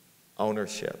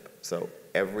ownership. So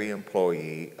every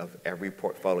employee of every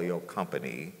portfolio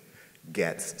company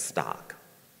gets stock.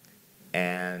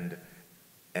 And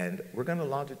we're going to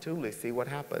longitudinally see what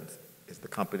happens. Is the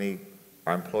company,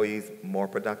 are employees more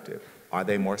productive? Are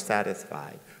they more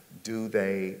satisfied?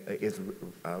 Is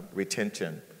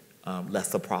retention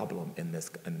less a problem in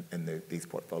these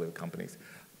portfolio companies?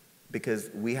 Because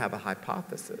we have a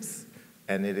hypothesis,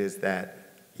 and it is that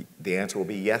the answer will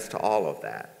be yes to all of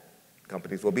that.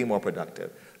 Companies will be more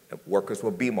productive. Workers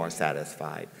will be more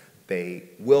satisfied. They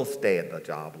will stay in the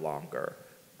job longer,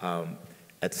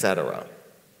 et cetera.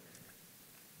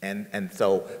 And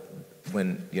so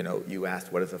when you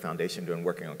asked what is the foundation doing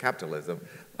working on capitalism,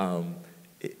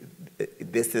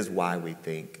 this is why we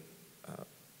think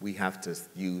we have to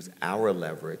use our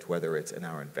leverage, whether it's in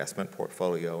our investment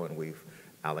portfolio, and we've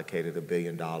allocated $1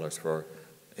 billion for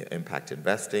impact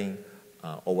investing,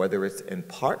 or whether it's in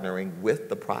partnering with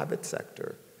the private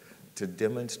sector to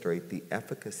demonstrate the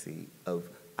efficacy of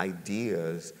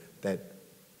ideas that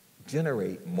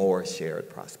generate more shared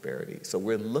prosperity. So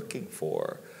we're looking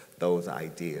for those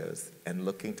ideas and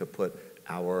looking to put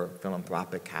our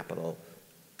philanthropic capital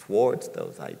towards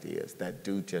those ideas that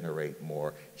do generate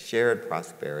more shared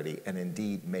prosperity and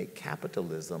indeed make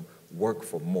capitalism work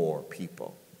for more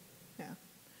people. Yeah.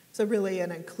 So really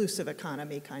an inclusive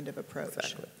economy kind of approach.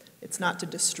 Exactly. It's not to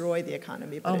destroy the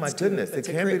economy, but oh my goodness, it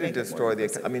can be to destroy the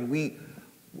economy. I mean,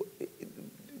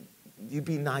 you'd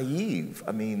be naive.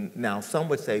 I mean, now some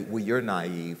would say, well, you're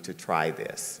naive to try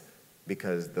this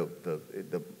because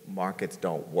the markets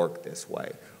don't work this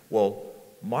way. Well,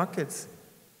 markets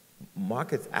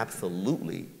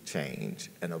absolutely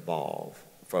change and evolve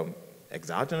from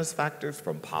exogenous factors,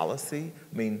 from policy.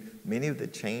 I mean, many of the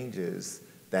changes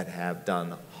that have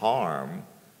done harm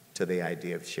to the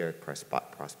idea of shared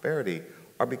prosperity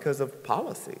are because of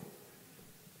policy.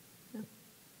 Yeah.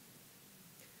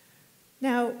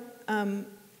 Now,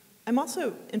 I'm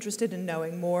also interested in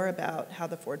knowing more about how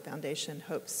the Ford Foundation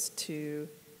hopes to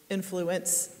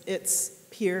influence its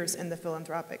peers in the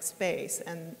philanthropic space.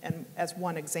 And as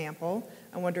one example,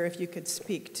 I wonder if you could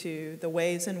speak to the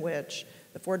ways in which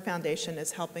the Ford Foundation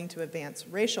is helping to advance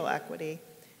racial equity,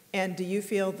 and do you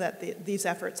feel that these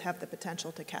efforts have the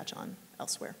potential to catch on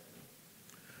elsewhere?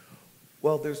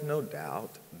 Well, there's no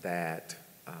doubt that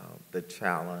the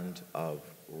challenge of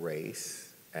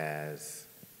race, as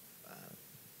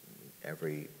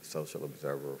every social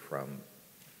observer from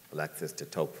Alexis de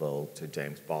Tocqueville to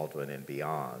James Baldwin and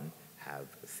beyond have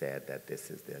said that this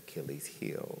is the Achilles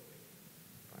heel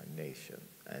of our nation.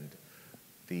 And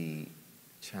the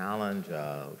challenge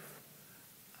of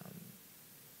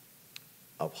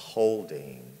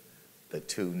holding the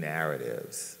two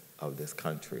narratives of this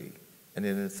country, and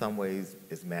it in some ways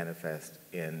is manifest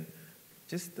in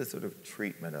just the sort of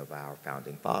treatment of our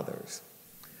founding fathers.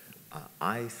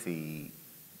 I see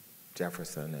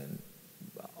Jefferson and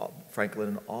Franklin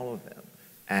and all of them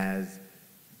as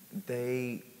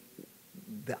the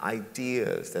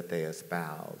ideas that they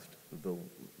espoused,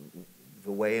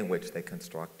 the way in which they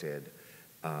constructed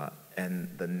and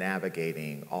the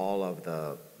navigating all of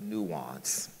the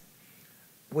nuance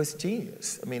was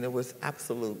genius. I mean, it was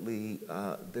absolutely,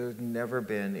 there's never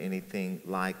been anything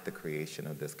like the creation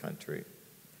of this country.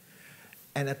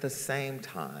 And at the same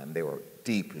time, they were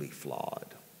deeply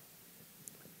flawed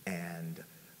and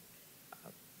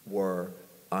were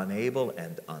unable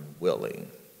and unwilling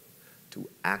to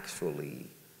actually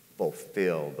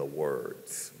fulfill the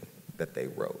words that they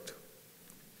wrote.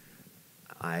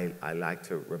 I like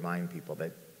to remind people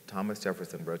that Thomas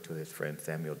Jefferson wrote to his friend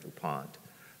Samuel DuPont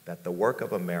that the work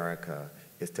of America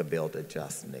is to build a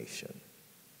just nation.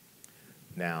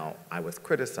 Now, I was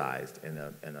criticized in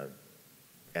a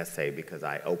essay because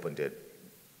I opened it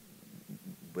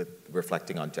with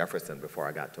reflecting on Jefferson before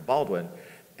I got to Baldwin,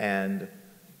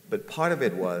 but part of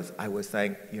it was I was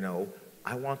saying,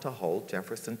 I want to hold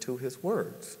Jefferson to his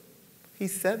words. He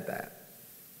said that.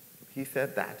 He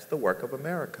said that's the work of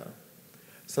America.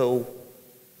 So,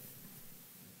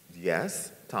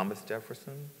 yes, Thomas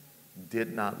Jefferson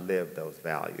did not live those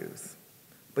values,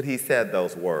 but he said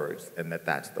those words and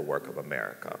that's the work of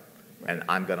America. And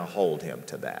I'm going to hold him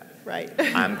to that. Right.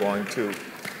 I'm going to,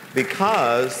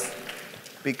 because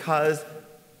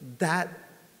that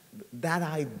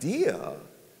idea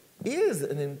is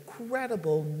an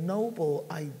incredible, noble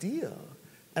idea,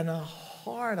 and a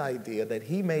hard idea that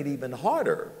he made even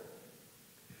harder.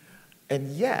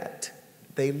 And yet,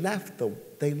 they left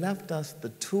us the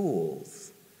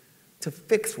tools to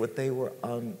fix what they were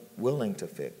unwilling to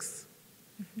fix.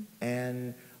 Mm-hmm.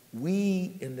 And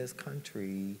we in this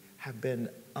country have been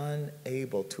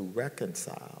unable to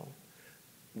reconcile.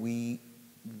 We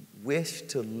wish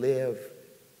to live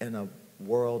in a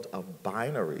world of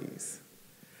binaries,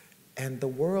 and the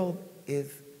world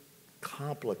is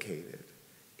complicated.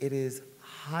 It is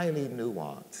highly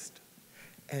nuanced,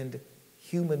 and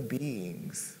human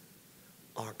beings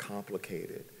are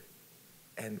complicated,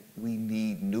 and we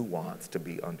need nuance to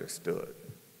be understood.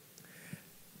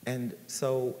 And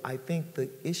so I think the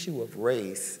issue of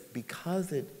race,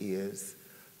 because it is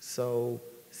so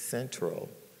central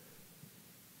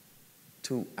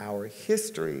to our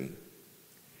history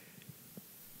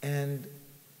and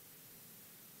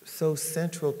so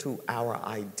central to our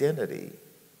identity,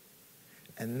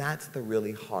 and that's the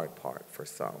really hard part for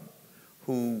some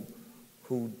who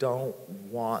don't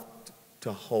want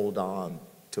to hold on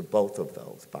to both of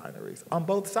those binaries on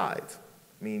both sides.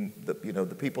 I mean, the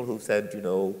people who said,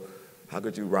 how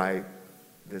could you write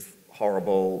this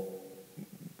horrible,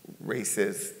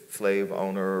 racist, slave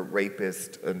owner,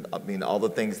 rapist, and I mean, all the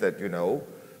things that,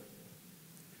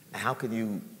 how can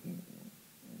you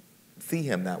see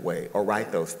him that way or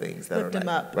write those things that lift him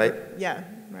up, right? Yeah,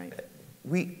 right.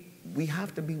 We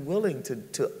have to be willing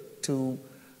to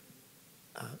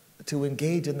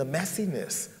engage in the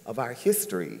messiness of our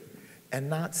history and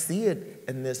not see it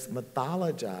in this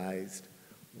mythologized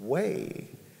way.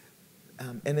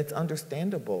 And it's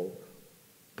understandable,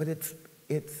 but it's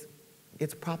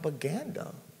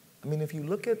propaganda. I mean, if you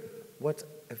look at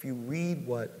if you read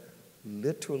what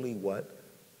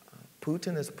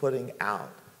Putin is putting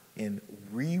out in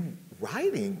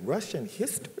rewriting Russian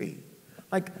history,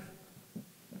 like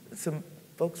some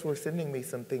folks were sending me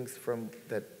some things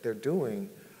that they're doing.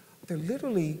 They're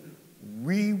literally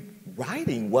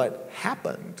rewriting what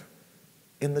happened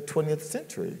in the 20th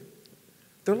century.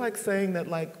 They're like saying that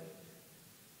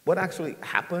what actually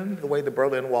happened, the way the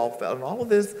Berlin Wall fell, and all of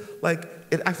this,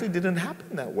 it actually didn't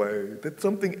happen that way, that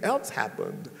something else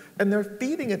happened. And they're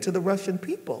feeding it to the Russian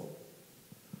people.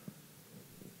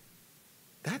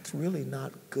 That's really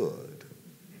not good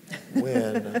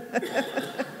when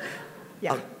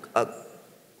yeah.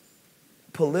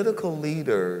 Political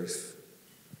leaders,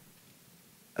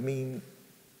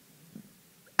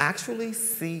 actually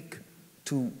seek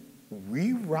to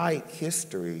rewrite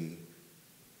history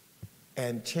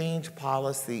and change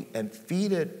policy and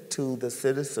feed it to the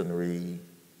citizenry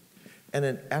in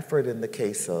an effort, in the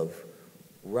case of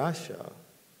Russia,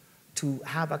 to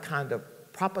have a kind of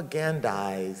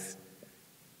propagandized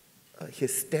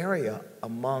hysteria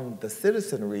among the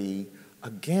citizenry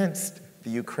against the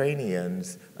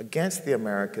Ukrainians, against the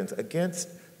Americans, against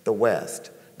the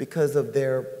West, because of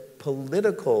their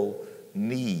political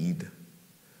need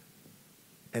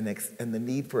and the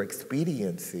need for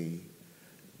expediency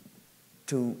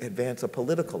to advance a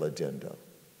political agenda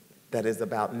that is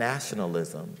about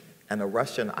nationalism and a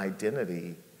Russian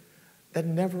identity that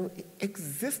never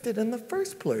existed in the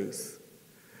first place.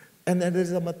 And that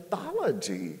is a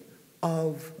mythology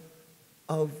of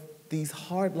these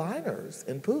hardliners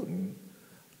in Putin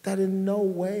that in no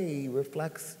way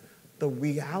reflects the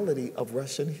reality of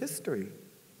Russian history,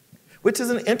 which is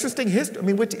an interesting history.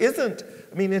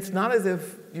 It's not as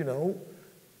if,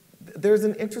 there's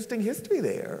an interesting history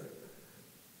there.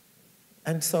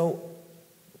 And so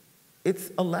it's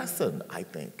a lesson, I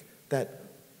think, that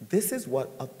this is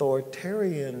what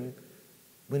authoritarian,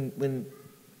 when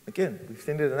again, we've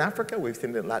seen it in Africa, we've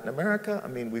seen it in Latin America,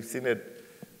 we've seen it,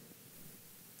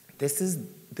 this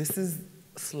is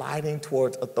sliding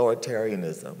towards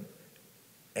authoritarianism.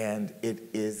 And it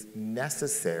is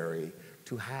necessary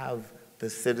to have the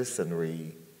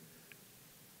citizenry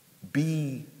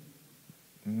be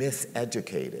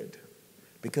miseducated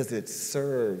because it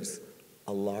serves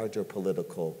a larger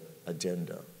political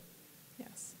agenda.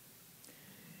 Yes.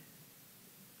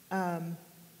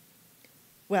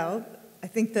 Well, I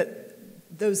think that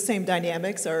those same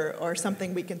dynamics are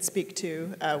something we can speak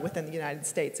to within the United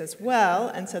States as well.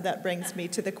 And so that brings me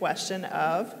to the question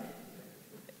of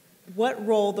what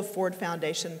role the Ford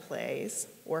Foundation plays,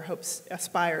 or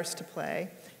aspires to play,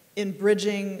 in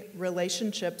bridging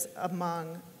relationships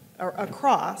among or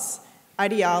across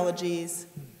ideologies,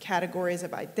 categories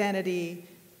of identity,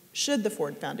 should the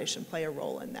Ford Foundation play a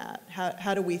role in that?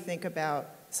 How do we think about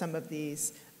some of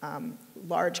these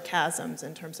large chasms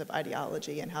in terms of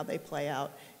ideology and how they play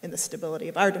out in the stability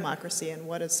of our democracy, and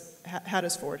how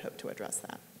does Ford hope to address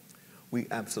that? We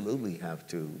absolutely have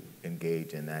to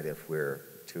engage in that if we're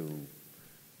to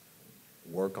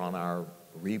work on our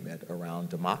remit around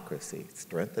democracy,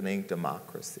 strengthening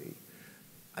democracy.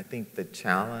 I think the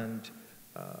challenge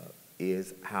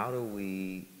is how do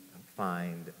we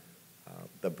find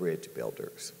the bridge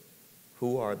builders?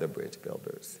 Who are the bridge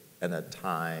builders in a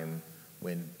time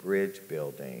when bridge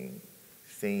building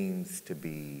seems to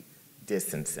be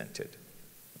disincented?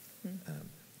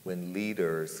 When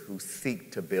leaders who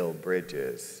seek to build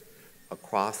bridges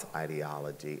across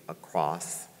ideology,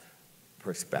 across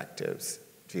perspectives,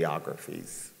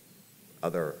 geographies,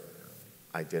 other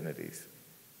identities,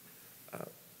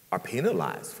 are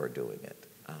penalized for doing it.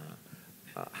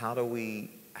 How do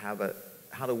we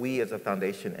as a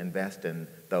foundation invest in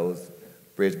those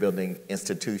bridge building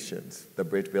institutions, the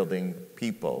bridge building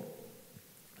people,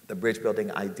 the bridge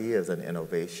building ideas and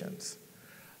innovations?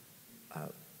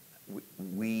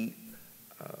 We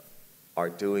are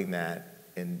doing that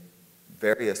in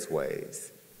various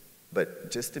ways,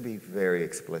 but just to be very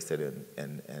explicit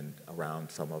and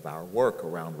around some of our work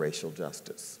around racial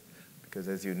justice, because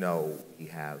as you know, we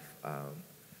have a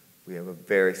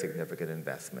very significant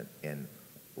investment in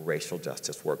racial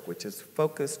justice work, which is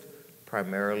focused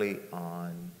primarily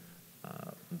on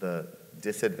the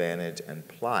disadvantage and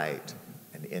plight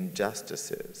and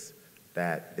injustices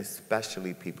that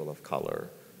especially people of color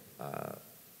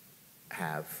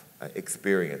have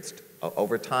experienced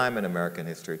over time in American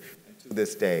history, and to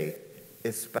this day,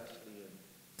 especially in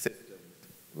systems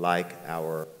like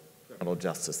our criminal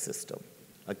justice system,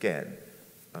 again,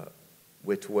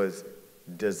 which was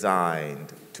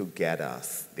designed to get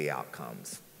us the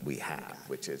outcomes we have,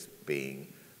 which is being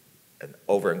an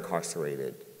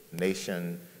over-incarcerated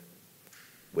nation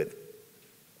with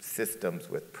systems,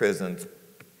 with prisons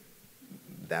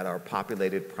that are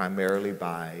populated primarily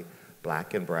by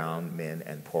Black and brown men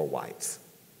and poor whites.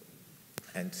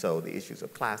 And so the issues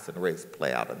of class and race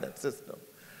play out in that system.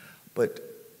 But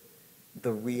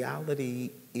the reality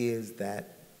is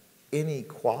that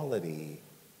inequality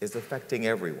is affecting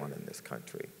everyone in this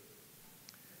country.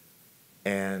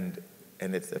 And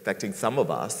it's affecting some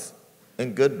of us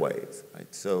in good ways,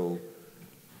 right? So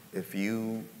if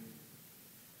you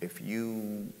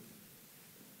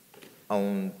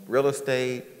own real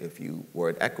estate, if you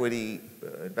were an equity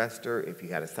investor, if you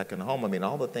had a second home, I mean,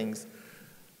 all the things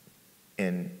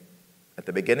at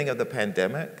the beginning of the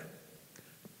pandemic,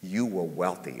 you were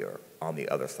wealthier on the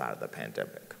other side of the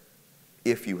pandemic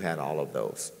if you had all of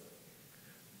those.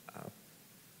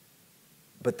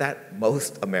 But that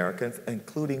most Americans,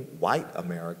 including white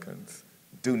Americans,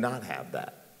 do not have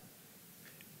that.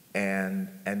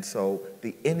 And so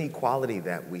the inequality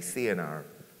that we see in our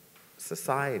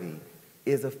society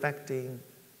is affecting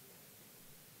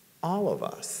all of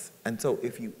us. And so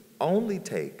if you only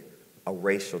take a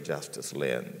racial justice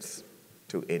lens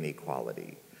to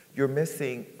inequality, you're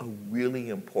missing a really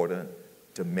important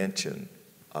dimension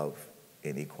of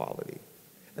inequality.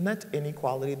 And that's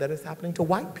inequality that is happening to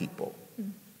white people.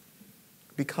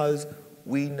 Because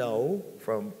we know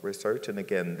from research, and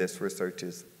again, this research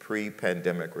is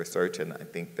pre-pandemic research, and I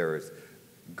think there is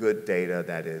good data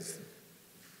that is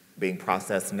being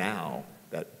processed now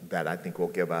that I think will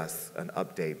give us an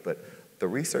update. But the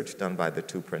research done by the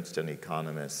two Princeton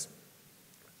economists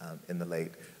in the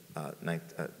late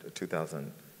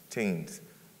 2010s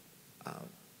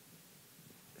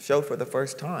showed for the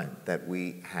first time that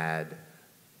we had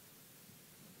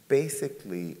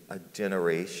basically a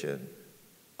generation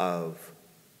of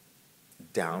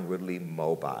downwardly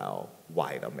mobile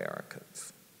white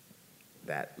Americans.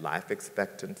 That life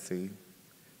expectancy,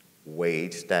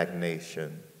 wage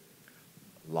stagnation,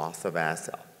 loss of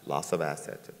assets,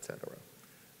 et cetera,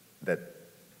 that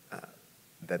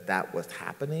was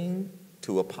happening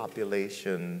to a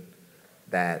population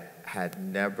that had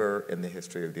never in the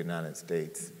history of the United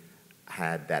States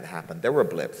had that happen. There were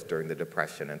blips during the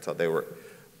Depression, and so they were,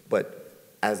 but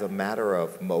as a matter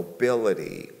of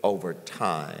mobility over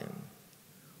time,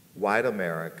 white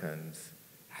Americans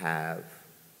have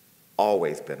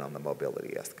always been on the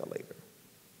mobility escalator.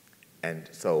 And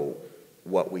so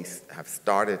what we have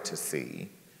started to see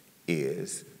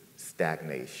is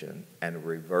stagnation and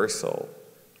reversal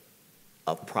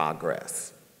of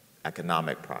progress,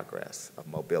 economic progress, of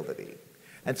mobility.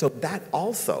 And so that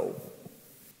also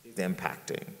is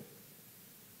impacting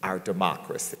our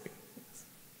democracy.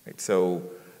 Right? So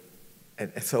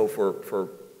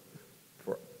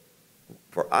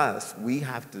for us, we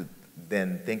have to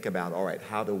then think about, all right,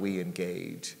 how do we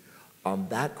engage on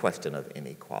that question of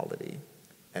inequality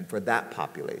and for that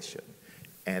population?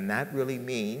 And that really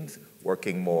means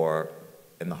working more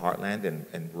in the heartland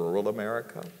and rural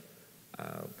America.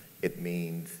 It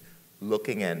means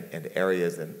looking at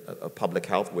areas of public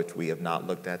health which we have not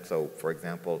looked at. So, for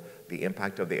example, the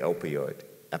impact of the opioid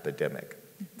epidemic.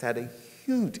 It's had a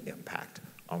huge impact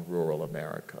on rural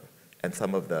America. And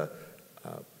some of the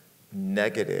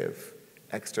negative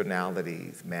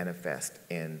externalities manifest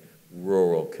in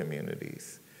rural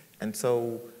communities. And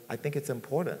so I think it's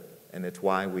important, and it's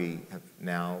why we have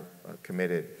now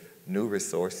committed new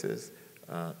resources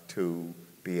to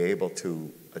be able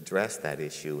to address that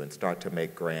issue and start to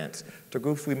make grants to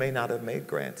groups we may not have made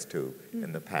grants to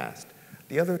in the past.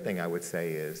 The other thing I would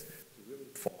say is to really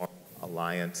form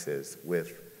alliances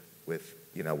with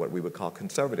what we would call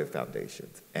conservative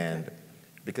foundations. And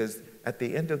because at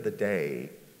the end of the day,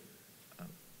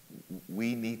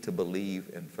 we need to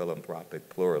believe in philanthropic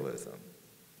pluralism.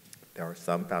 There are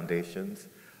some foundations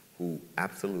who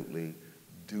absolutely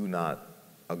do not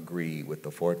agree with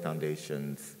the Ford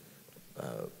Foundation's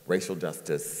racial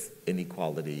justice,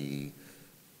 inequality,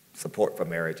 support for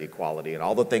marriage equality, and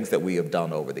all the things that we have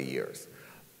done over the years.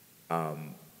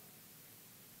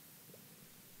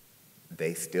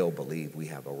 They still believe we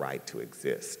have a right to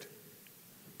exist,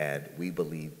 and we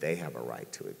believe they have a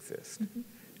right to exist,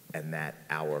 and that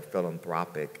our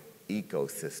philanthropic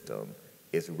ecosystem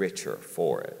is richer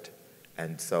for it.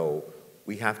 And so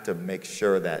we have to make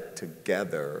sure that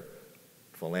together,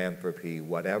 philanthropy,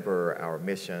 whatever our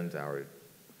missions,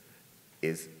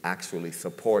 is actually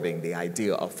supporting the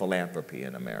idea of philanthropy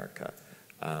in America.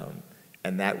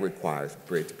 And that requires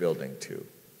bridge building too.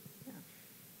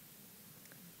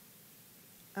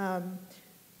 I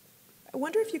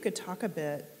wonder if you could talk a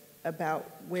bit about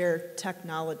where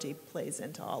technology plays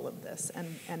into all of this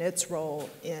and its role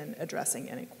in addressing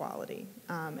inequality.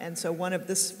 And so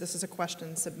this is a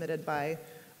question submitted by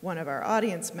one of our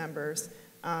audience members,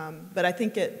 but I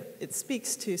think it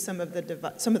speaks to some of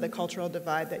the cultural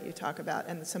divide that you talk about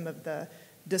and some of the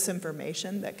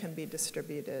disinformation that can be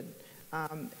distributed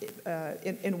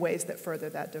in ways that further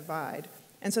that divide.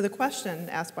 And so the question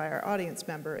asked by our audience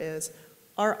member is,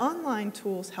 are online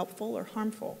tools helpful or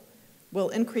harmful? Will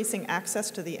increasing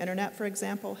access to the internet, for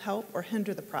example, help or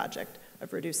hinder the project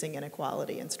of reducing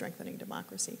inequality and strengthening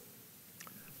democracy?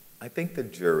 I think the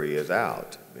jury is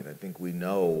out. I mean, I think we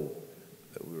know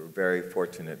that we were very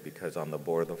fortunate because on the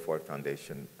board of the Ford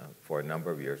Foundation for a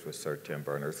number of years was Sir Tim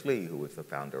Berners-Lee, who was the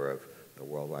founder of the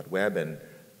World Wide Web, and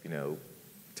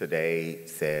today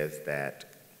says that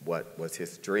what was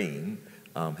his dream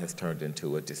has turned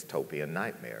into a dystopian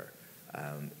nightmare.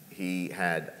 He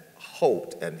had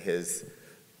hoped, and his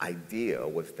idea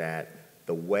was that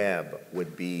the web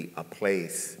would be a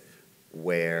place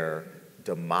where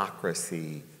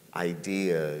democracy,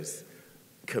 ideas,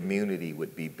 community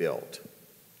would be built.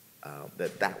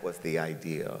 That was the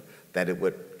idea, that it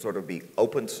would sort of be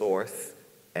open source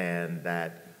and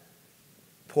that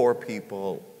poor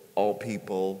people, all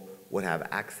people would have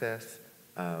access,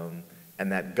 and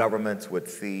that governments would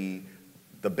see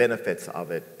the benefits of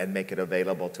it and make it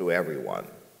available to everyone.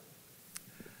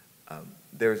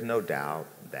 There's no doubt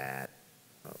that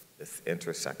this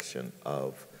intersection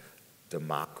of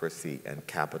democracy and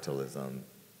capitalism,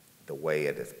 the way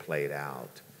it is played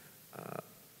out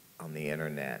on the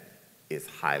internet, is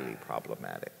highly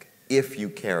problematic if you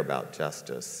care about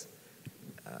justice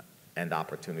and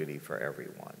opportunity for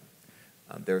everyone.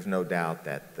 There's no doubt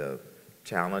that the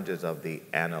challenges of the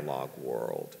analog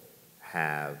world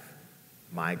have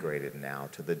migrated now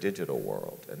to the digital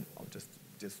world. And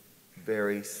just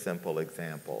very simple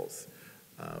examples.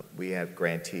 We have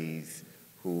grantees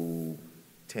who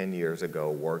 10 years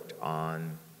ago worked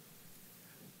on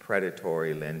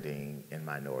predatory lending in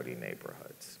minority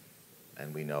neighborhoods.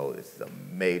 And we know it's a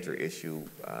major issue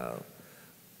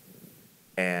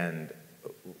and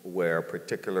where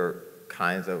particular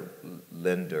kinds of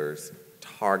lenders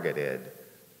targeted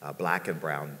black and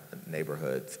brown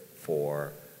neighborhoods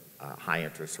for high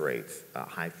interest rates,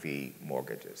 high fee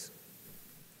mortgages.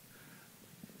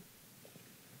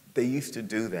 They used to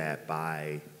do that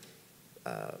by,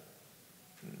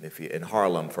 in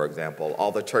Harlem, for example,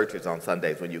 all the churches on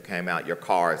Sundays when you came out, your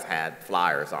cars had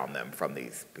flyers on them from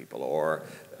these people, or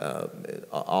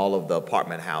all of the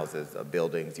apartment houses,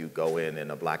 buildings you go in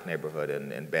a black neighborhood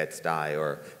in Bed-Stuy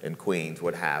or in Queens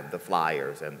would have the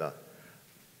flyers and the.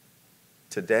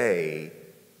 Today,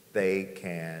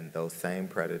 those same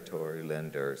predatory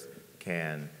lenders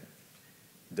can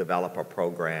develop a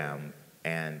program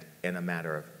and in a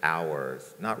matter of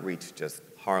hours, not reach just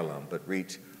Harlem, but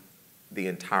reach the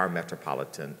entire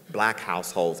metropolitan, Black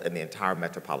households in the entire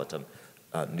metropolitan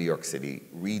New York City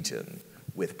region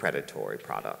with predatory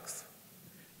products.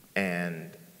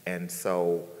 And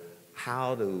so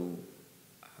how to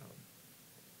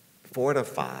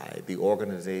fortify the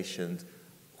organizations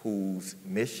whose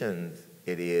mission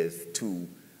it is to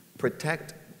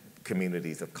protect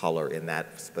communities of color in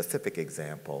that specific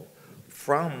example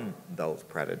from those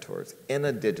predators in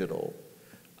a digital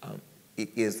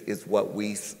is what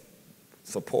we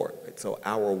support. So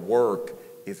our work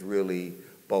is really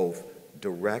both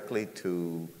directly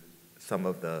to some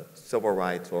of the civil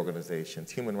rights organizations,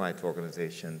 human rights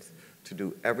organizations, to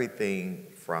do everything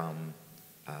from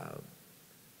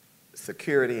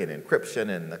security and encryption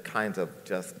and the kinds of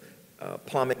just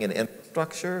plumbing and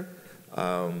infrastructure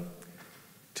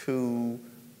to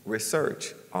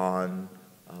research on,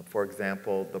 for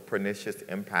example, the pernicious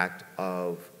impact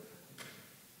of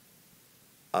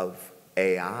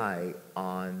AI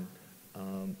on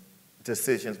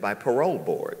decisions by parole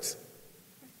boards,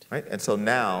 right? And so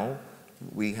now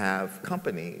we have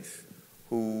companies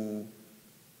who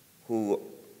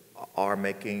are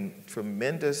making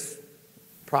tremendous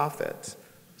profits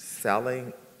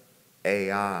selling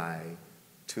AI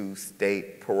to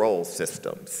state parole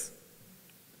systems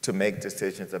to make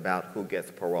decisions about who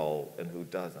gets parole and who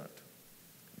doesn't.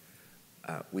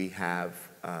 We have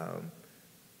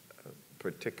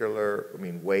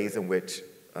ways in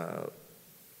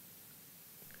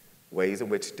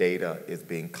which data is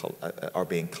are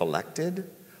being collected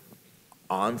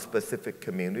on specific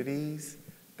communities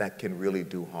that can really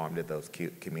do harm to those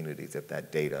communities if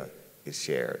that data is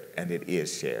shared, and it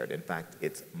is shared. In fact,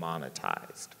 it's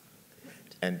monetized.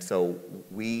 And so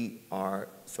we are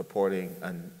supporting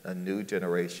a new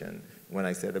generation. When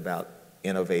I said about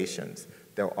innovations,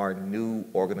 there are new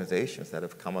organizations that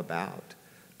have come about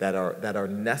that are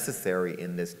necessary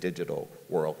in this digital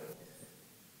world,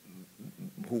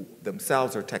 who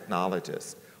themselves are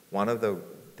technologists. One of the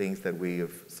things that we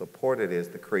have supported is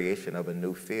the creation of a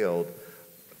new field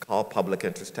called public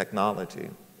interest technology.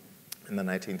 In the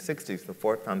 1960s, the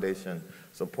Ford Foundation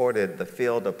supported the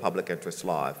field of public interest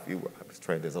law. I was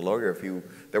trained as a lawyer.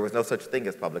 There was no such thing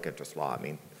as public interest law. I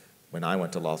mean, when I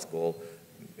went to law school,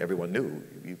 everyone knew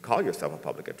you call yourself a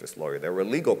public interest lawyer. There were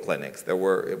legal clinics.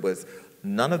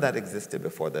 None of that existed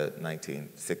before the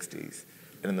 1960s.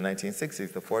 And in the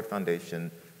 1960s, the Ford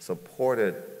Foundation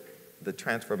supported the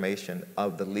transformation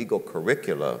of the legal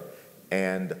curricula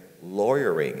and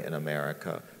lawyering in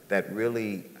America that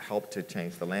really helped to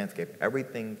change the landscape.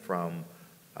 Everything from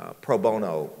pro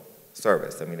bono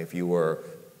service. I mean, if you were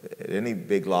at any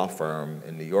big law firm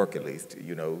in New York, at least,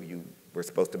 you were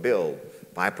supposed to bill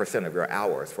 5% of your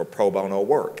hours for pro bono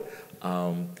work.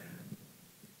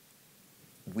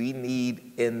 We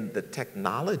need, in the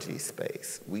technology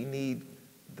space, we need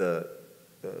the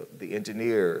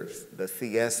engineers, the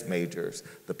CS majors,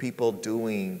 the people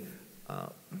doing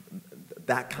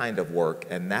that kind of work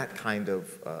and that kind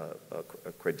of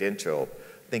a credential,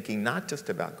 thinking not just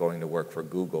about going to work for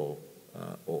Google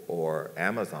or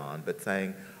Amazon, but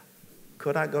saying,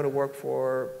 could I go to work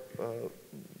for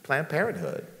Planned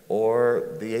Parenthood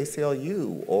or the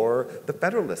ACLU or the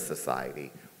Federalist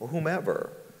Society or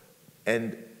whomever,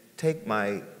 and take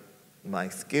my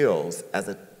skills as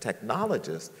a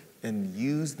technologist and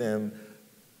use them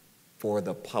for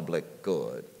the public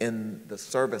good, in the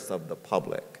service of the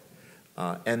public.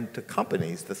 And to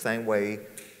companies, the same way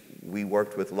we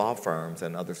worked with law firms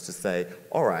and others to say,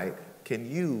 all right, can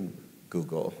you,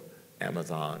 Google,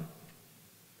 Amazon,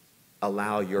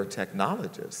 allow your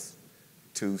technologists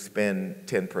to spend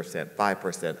 10%,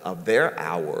 5% of their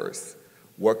hours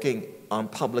working on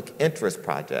public interest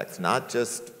projects, not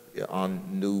just on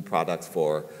new products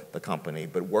for the company,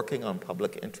 but working on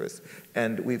public interest.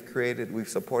 And we've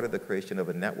supported the creation of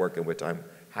a network in which I'm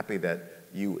happy that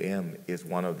UM is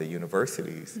one of the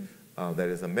universities that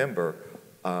is a member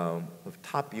of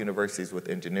top universities with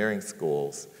engineering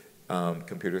schools,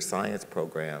 computer science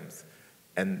programs,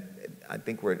 and I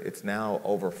think it's now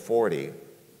over 40,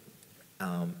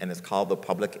 and it's called the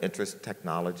Public Interest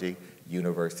Technology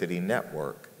University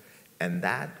Network. And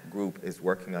that group is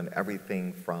working on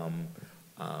everything from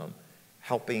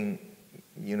helping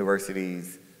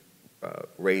universities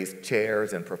raise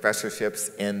chairs and professorships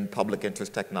in public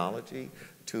interest technology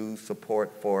to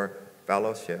support for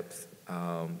fellowships,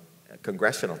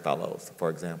 congressional fellows, for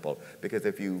example. Because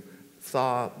if you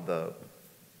saw the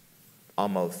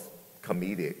almost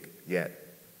comedic yet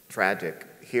tragic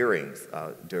hearings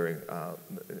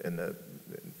in the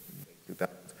 2000s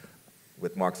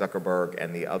with Mark Zuckerberg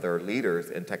and the other leaders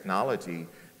in technology,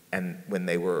 and when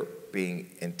they were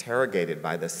being interrogated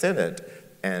by the Senate,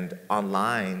 And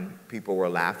online, people were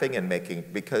laughing and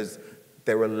because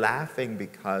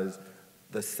the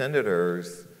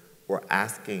senators were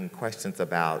asking questions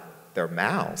about their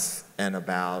mouse and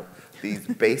about these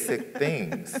basic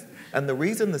things. And the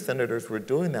reason the senators were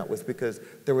doing that was because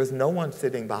there was no one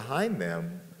sitting behind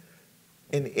them.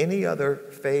 In any other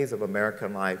phase of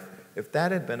American life, if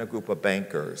that had been a group of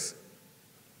bankers,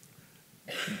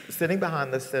 sitting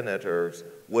behind the senators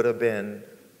would have been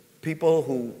people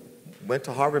who went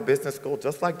to Harvard Business School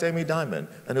just like Jamie Dimon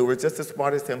and who were just as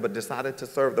smart as him but decided to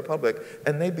serve the public,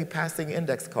 and they'd be passing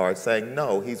index cards saying,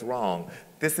 no, he's wrong,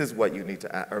 this is what you need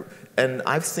to, and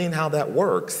I've seen how that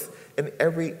works in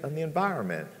the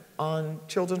environment, on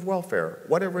children's welfare,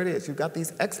 whatever it is. You've got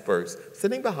these experts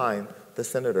sitting behind the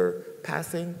senator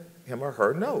passing him or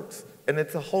her notes, and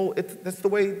that's the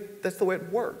way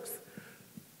it works.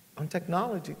 On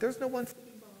technology, there's no one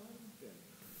sitting behind them.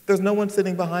 There's no one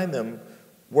sitting behind them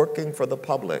working for the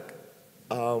public.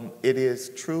 It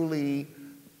is truly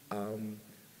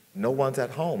no one's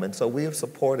at home. And so we have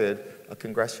supported a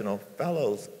Congressional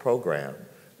Fellows program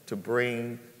to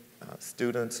bring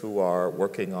students who are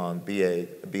working on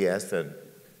BS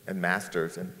and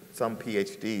masters and some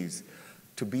PhDs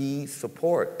to be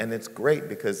support. And it's great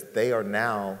because they are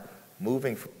now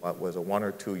moving from what was a 1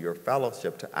 or 2 year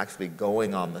fellowship to actually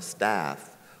going on the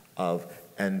staff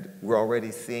and we're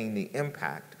already seeing the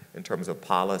impact in terms of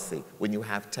policy. When you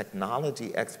have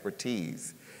technology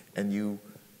expertise and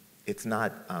it's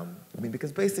not,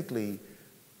 because basically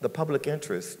the public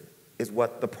interest is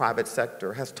what the private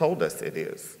sector has told us it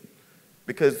is.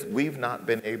 Because we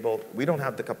don't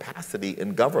have the capacity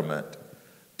in government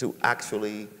to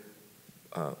actually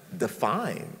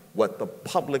define what the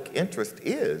public interest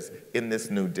is in this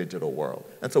new digital world.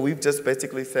 And so we've just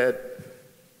basically said,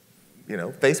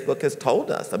 Facebook has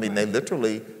told us. They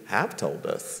literally have told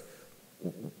us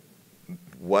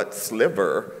what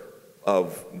sliver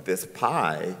of this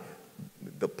pie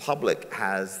the public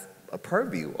has a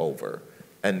purview over.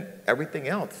 And everything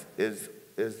else is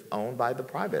owned by the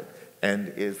private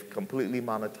and is completely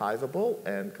monetizable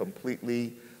and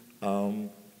completely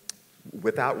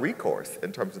without recourse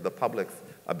in terms of the public's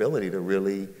ability to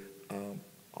really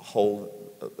hold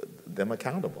them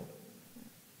accountable.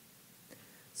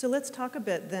 So let's talk a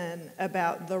bit then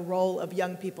about the role of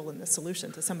young people in the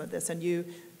solution to some of this. And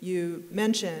you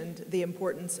mentioned the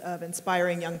importance of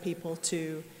inspiring young people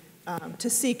to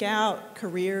seek out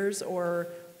careers or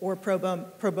pro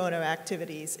bono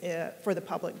activities for the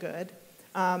public good.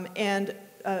 And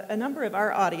a number of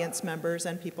our audience members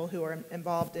and people who are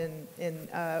involved in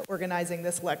organizing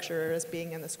this lecture as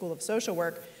being in the School of Social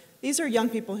Work, these are young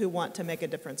people who want to make a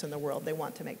difference in the world. They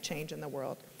want to make change in the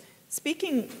world.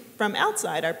 Speaking from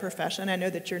outside our profession, I know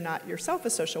that you're not yourself a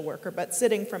social worker, but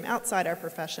sitting from outside our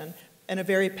profession in a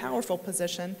very powerful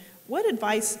position, what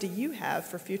advice do you have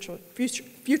for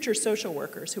future social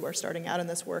workers who are starting out in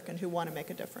this work and who want to make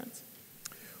a difference?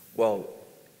 Well,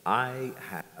 I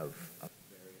have a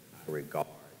very high regard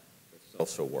for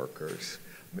social workers.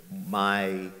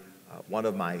 One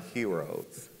of my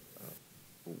heroes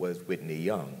was Whitney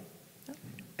Young.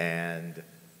 And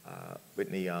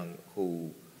Whitney Young,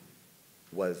 who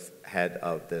was head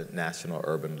of the National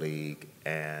Urban League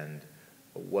and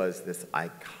was this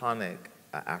iconic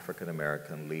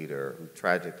African-American leader who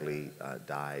tragically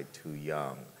died too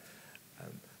young.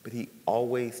 But he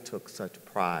always took such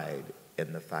pride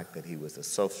in the fact that he was a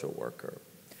social worker.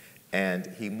 And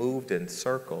he moved in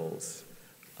circles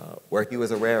where he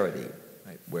was a rarity,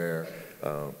 right? Where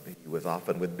he was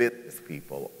often with business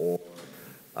people or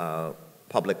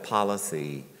public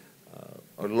policy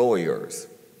or lawyers.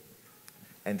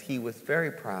 And he was very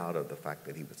proud of the fact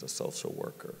that he was a social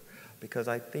worker, because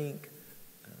I think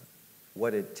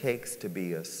what it takes to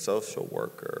be a social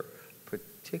worker,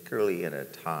 particularly in a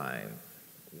time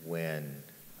when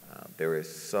there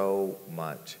is so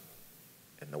much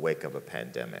in the wake of a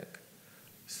pandemic,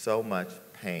 so much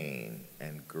pain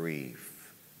and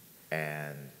grief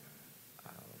and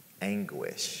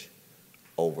anguish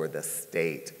over the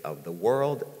state of the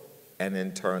world and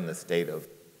in turn the state of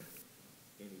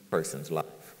any person's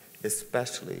life,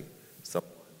 especially someone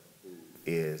who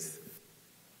is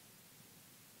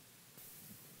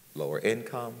lower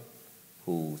income,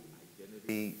 whose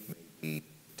identity may be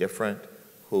different,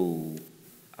 who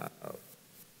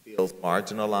feels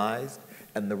marginalized.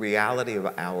 And the reality of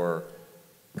our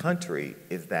country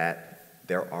is that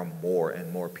there are more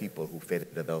and more people who fit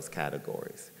into those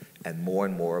categories. And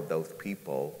more of those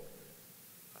people,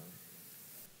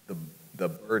 the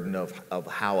burden of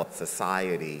how a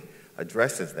society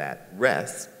addresses that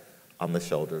rests on the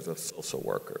shoulders of social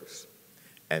workers.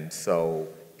 And so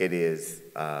it is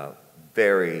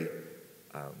very,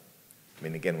 I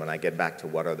mean, again, when I get back to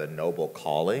what are the noble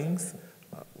callings,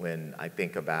 when I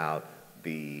think about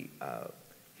the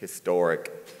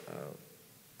historic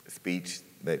speech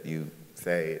that you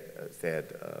said,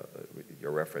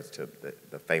 your reference to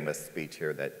the famous speech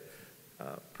here that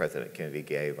President Kennedy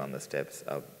gave on the steps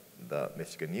of the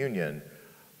Michigan Union,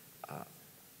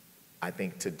 I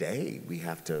think today we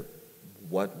have to,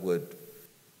 what would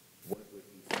he say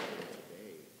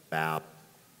today about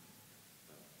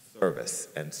service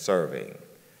and serving,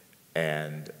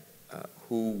 and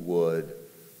who would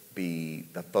be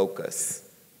the focus,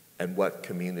 and what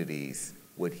communities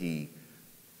would he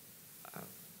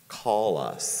call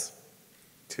us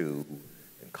to,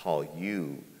 and call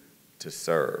you to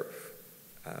serve,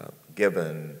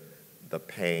 given the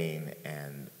pain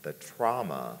and the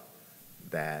trauma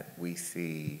that we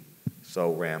see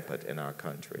so rampant in our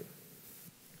country.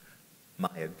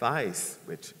 My advice,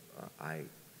 which I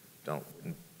don't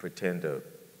pretend to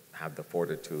have the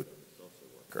fortitude of a social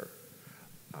worker,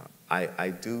 I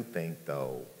do think,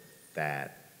 though,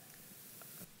 that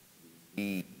we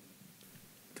need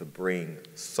to bring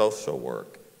social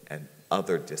work and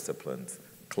other disciplines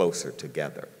closer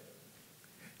together.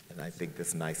 And I think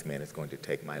this nice man is going to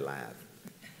take my lab.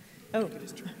 Oh.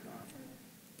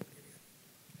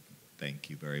 Thank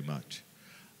you very much.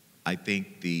 I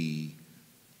think the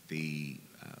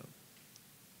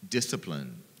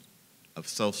discipline of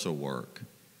social work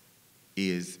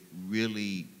is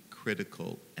really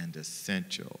critical and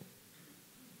essential,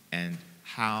 and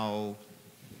how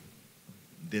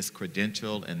this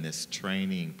credential and this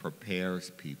training prepares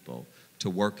people to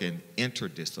work in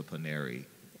interdisciplinary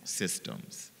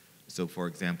systems. So, for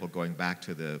example, going back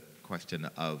to the question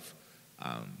of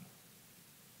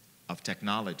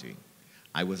technology,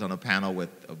 I was on a panel with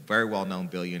a very well-known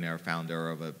billionaire founder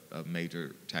of a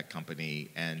major tech company,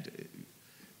 and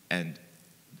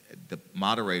the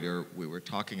moderator, we were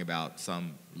talking about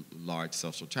some large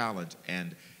social challenge,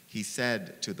 and he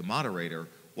said to the moderator,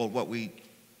 well, what we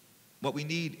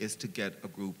need is to get a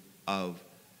group of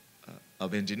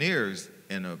engineers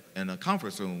in a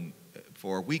conference room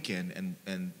for a weekend,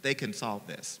 and they can solve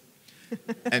this.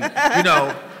 And, you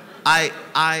know,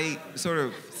 I sort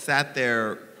of sat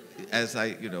there as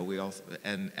we all,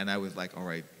 and I was like, all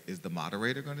right, is the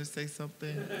moderator going to say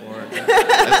something? And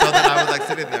so then I was like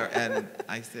sitting there, and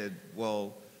I said,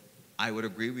 well, I would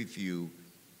agree with you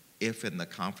if in the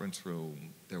conference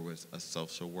room there was a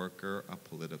social worker, a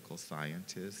political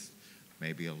scientist,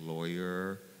 maybe a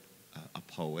lawyer, a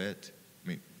poet. I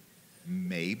mean,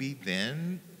 maybe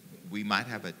then we might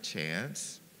have a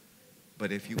chance,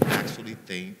 but if you actually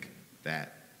think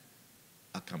that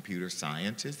a computer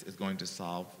scientist is going to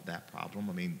solve that problem,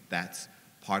 I mean, that's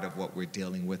part of what we're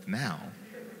dealing with now.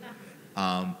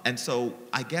 And so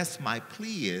I guess my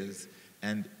plea is,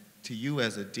 and to you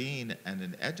as a dean and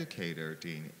an educator,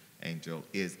 Dean Angel,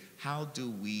 is how do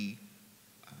we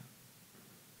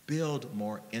build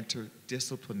more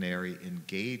interdisciplinary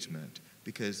engagement?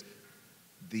 Because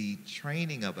the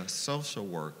training of a social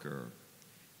worker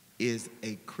is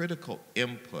a critical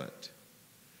input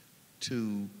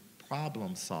to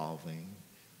problem solving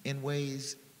in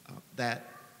ways that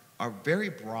are very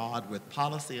broad with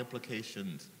policy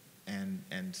implications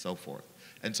and so forth.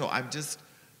 And so I'm just,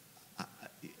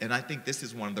 and I think this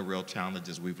is one of the real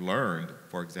challenges we've learned,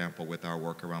 for example, with our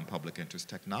work around public interest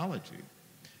technology.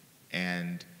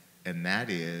 And that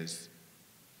is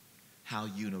how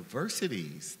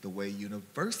universities, the way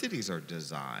universities are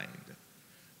designed,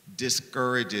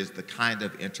 discourages the kind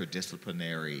of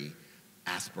interdisciplinary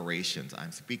aspirations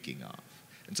I'm speaking of.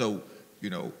 And so,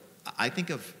 I think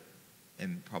of,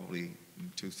 and probably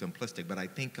too simplistic, but I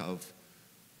think of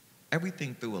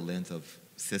everything through a lens of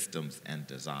systems and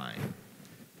design.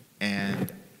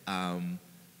 And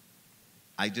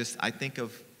I think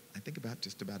about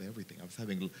just about everything. I was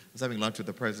having lunch with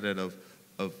the president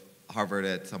of Harvard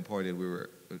at some point,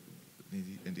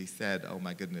 and he said, "Oh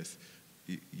my goodness,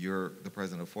 you're the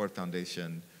president of Ford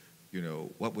Foundation.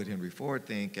 What would Henry Ford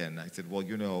think?" And I said, "Well,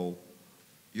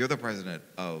 you're the president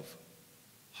of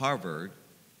Harvard.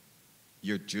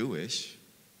 You're Jewish.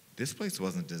 This place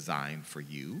wasn't designed for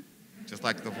you, just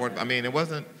like the Ford. I mean, it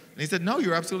wasn't." And he said, "No,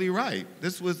 you're absolutely right.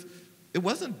 It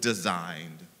wasn't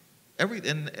designed.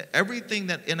 Everything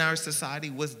that in our society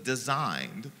was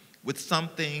designed with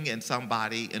something and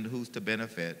somebody and who's to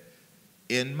benefit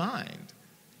in mind.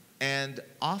 And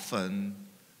often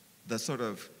the sort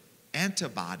of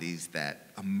antibodies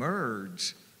that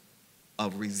emerge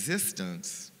of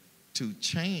resistance to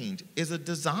change is a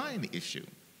design issue,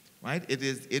 right? It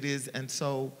is, and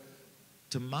so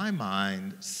to my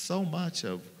mind, so much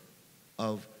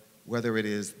of whether it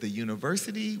is the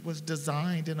university was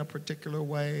designed in a particular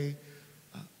way,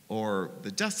 or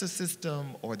the justice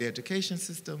system, or the education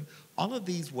system, all of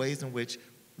these ways in which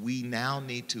we now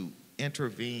need to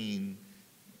intervene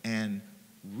and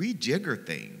rejigger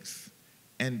things.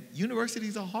 And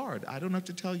universities are hard. I don't have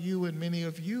to tell you and many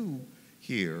of you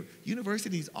here,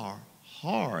 universities are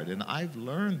hard, and I've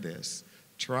learned this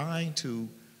trying to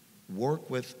work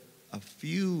with a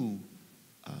few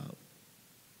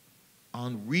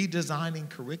on redesigning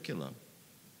curricula.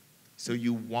 So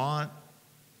you want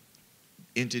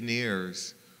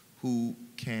engineers who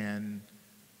can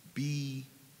be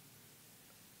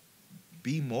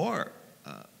more,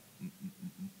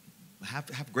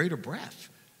 have greater breadth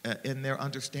in their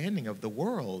understanding of the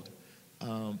world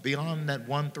beyond that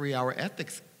 1 3-hour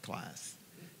ethics class.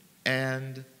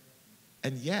 And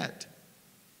yet,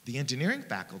 the engineering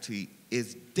faculty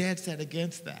is dead set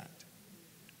against that.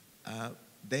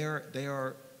 They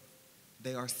are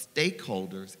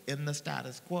stakeholders in the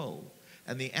status quo,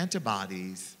 and the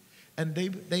antibodies, and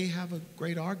they have a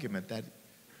great argument that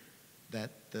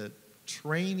the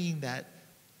training that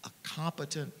a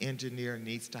competent engineer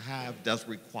needs to have does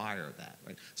require that,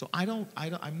 right? So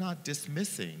I'm not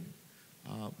dismissing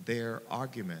their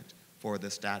argument for the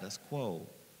status quo,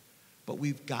 but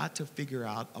we've got to figure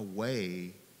out a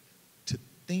way to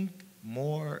think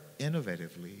more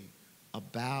innovatively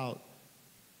about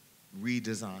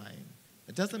redesign.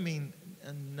 It doesn't mean,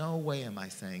 in no way am I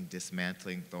saying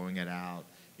dismantling, throwing it out,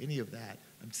 any of that.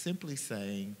 I'm simply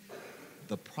saying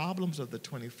the problems of the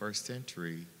 21st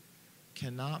century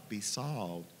cannot be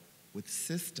solved with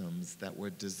systems that were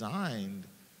designed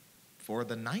for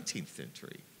the 19th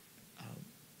century.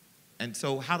 And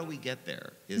so how do we get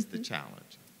there is the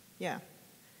challenge. Yeah.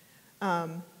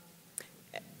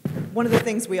 One of the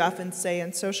things we often say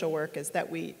in social work is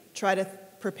that we try to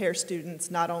prepare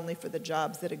students not only for the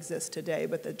jobs that exist today,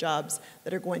 but the jobs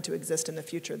that are going to exist in the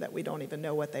future that we don't even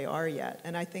know what they are yet.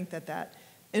 And I think that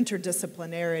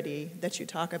interdisciplinarity that you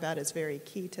talk about is very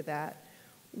key to that.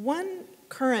 One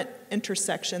current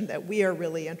intersection that we are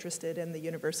really interested in the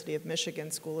University of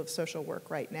Michigan School of Social Work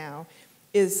right now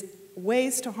is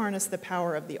ways to harness the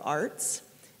power of the arts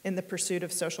in the pursuit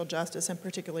of social justice, and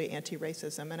particularly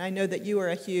anti-racism. And I know that you are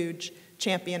a huge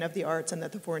champion of the arts, and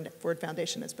that the Ford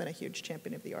Foundation has been a huge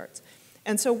champion of the arts.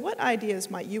 And so what ideas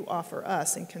might you offer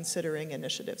us in considering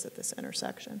initiatives at this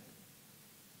intersection?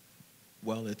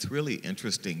 Well, it's really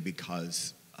interesting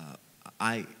because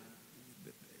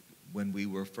when we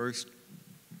were first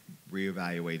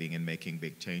reevaluating and making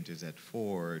big changes at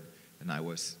Ford, and I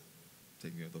was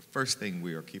thinking, the first thing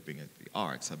we are keeping at the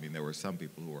arts. I mean, there were some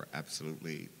people who were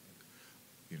absolutely,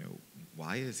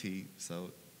 why is he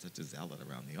such a zealot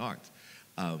around the arts?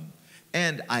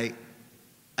 And I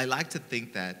like to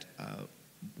think that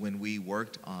when we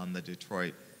worked on the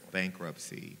Detroit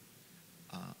bankruptcy,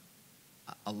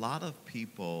 a lot of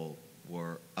people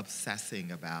were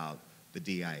obsessing about the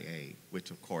DIA,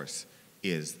 which of course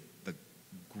is the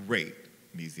great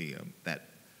museum that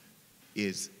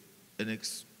is an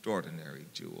extraordinary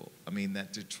jewel. I mean,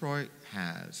 that Detroit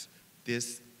has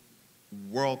this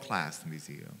world-class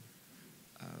museum.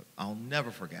 I'll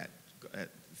never forget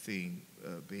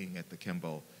being at the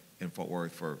Kimball in Fort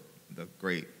Worth for the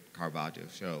great Caravaggio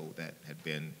show that had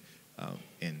been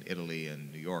in Italy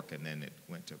and New York, and then it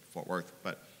went to Fort Worth.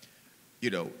 But,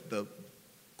 the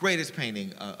greatest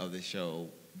painting of the show,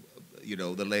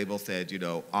 the label said,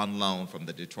 on loan from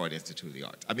the Detroit Institute of the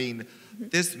Arts. I mean,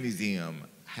 this museum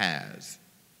has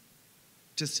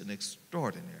just an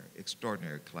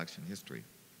extraordinary collection history.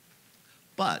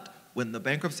 But when the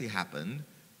bankruptcy happened,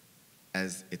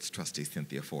 as its trustee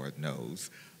Cynthia Ford knows,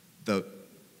 the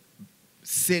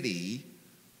city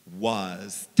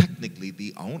was technically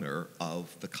the owner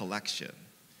of the collection.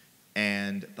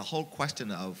 And the whole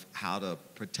question of how to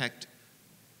protect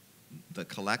the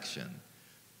collection,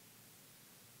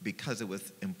 because it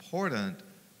was important,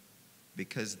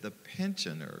 because the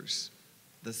pensioners,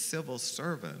 the civil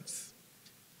servants,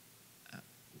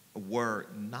 were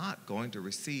not going to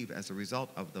receive, as a result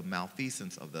of the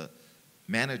malfeasance of the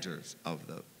managers of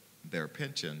their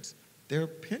pensions.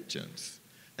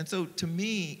 And so to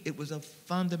me, it was a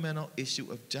fundamental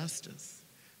issue of justice.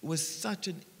 It was such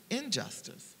an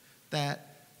injustice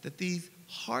that these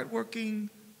hardworking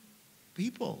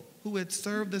people who had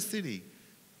served the city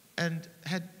and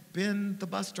had been the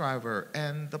bus driver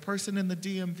and the person in the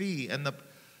DMV and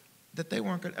that they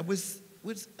weren't good, it was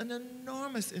an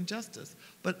enormous injustice.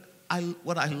 But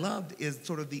what I loved is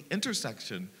sort of the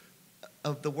intersection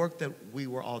of the work that we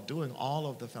were all doing, all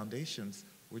of the foundations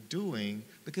were doing,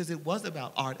 because it was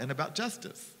about art and about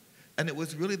justice. And it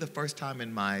was really the first time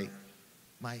in my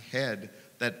my head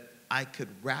that I could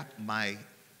wrap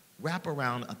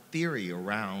around a theory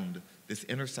around this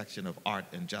intersection of art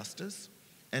and justice.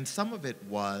 And some of it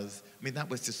was, I mean, that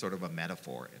was just sort of a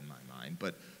metaphor in my mind,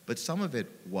 but some of it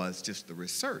was just the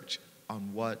research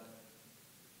on what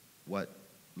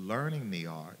learning the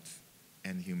arts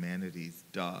and humanities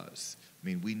does. I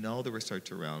mean, we know the research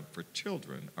for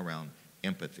children around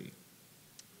empathy,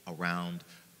 around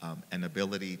an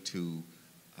ability to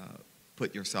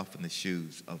put yourself in the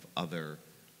shoes of other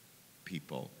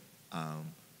people,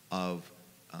 of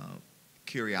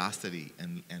curiosity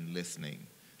and listening,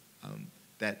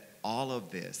 that all of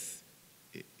this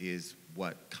is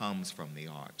what comes from the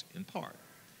art in part.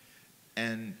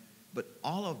 But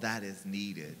all of that is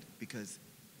needed because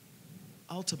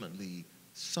ultimately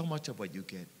so much of what you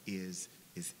get is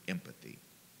empathy.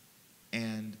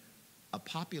 And a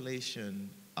population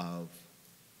of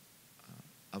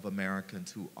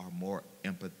Americans who are more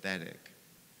empathetic,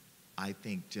 I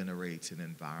think, generates an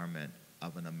environment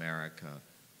of an America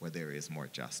where there is more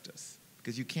justice.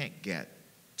 Because you can't get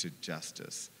to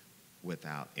justice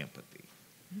without empathy.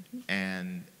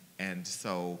 Mm-hmm. And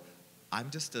so I'm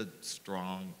just a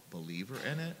strong believer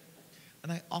in it.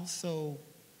 And I also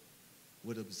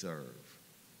would observe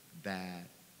that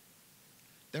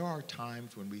there are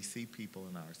times when we see people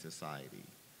in our society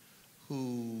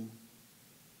who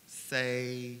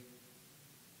say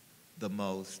the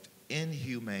most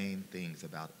inhumane things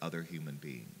about other human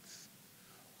beings,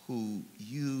 who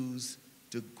use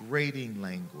degrading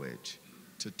language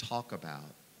to talk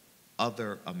about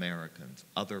other Americans,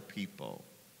 other people,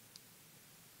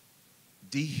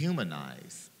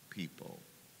 dehumanize people,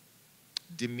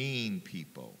 demean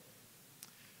people.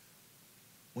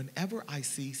 Whenever I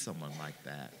see someone like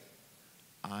that,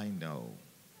 I know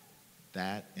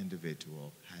that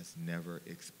individual has never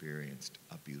experienced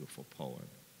a beautiful poem.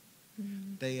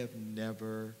 Mm-hmm. They have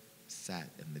never sat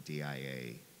in the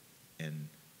DIA in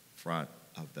front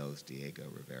of those Diego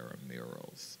Rivera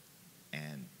murals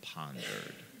and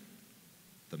pondered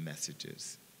the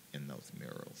messages in those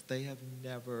murals. They have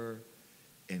never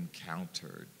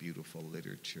encountered beautiful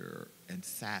literature and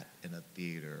sat in a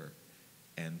theater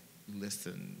and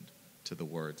listened to the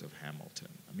words of Hamilton.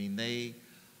 I mean, they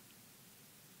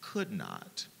could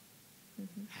not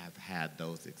have had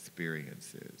those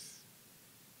experiences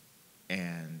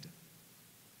and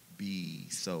be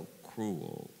so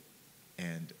cruel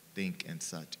and think in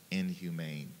such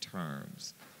inhumane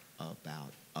terms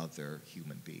about other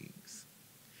human beings.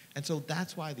 And so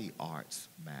that's why the arts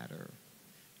matter.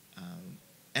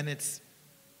 And it's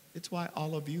why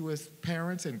all of you as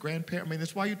parents and grandparents, I mean,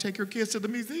 it's why you take your kids to the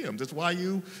museums. It's why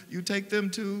you take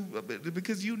them to,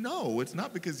 because you know, it's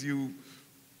not because you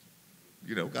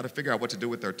got to figure out what to do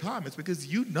with their time. It's because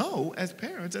you know, as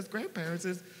parents, as grandparents,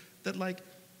 is that, like,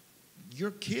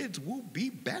 your kids will be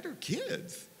better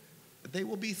kids. They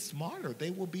will be smarter.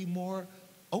 They will be more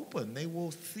open. They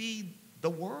will see the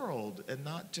world and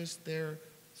not just their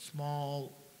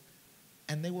small,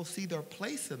 and they will see their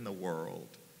place in the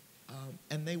world.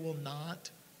 And they will not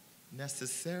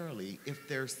necessarily, if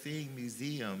they're seeing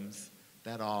museums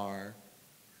that are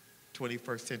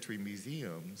 21st century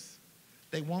museums,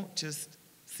 they won't just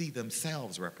see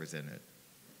themselves represented.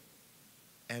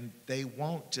 And they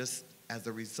won't just, as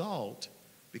a result,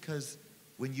 because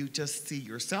when you just see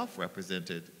yourself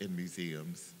represented in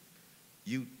museums,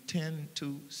 you tend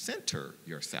to center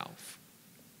yourself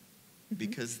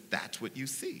because that's what you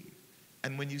see.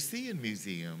 And when you see in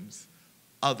museums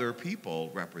other people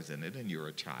represented, and you're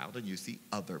a child and you see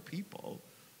other people,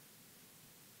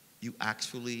 you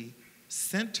actually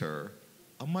center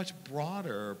a much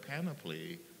broader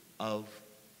panoply of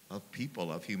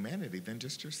people, of humanity, than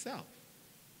just yourself.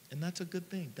 And that's a good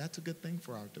thing. That's a good thing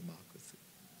for our democracy.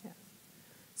 Yes.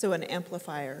 So an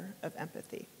amplifier of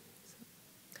empathy.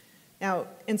 Now,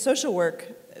 in social work,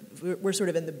 we're sort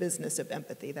of in the business of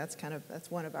empathy. That's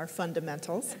one of our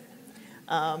fundamentals.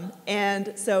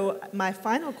 And so my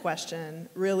final question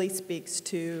really speaks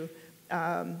to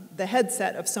the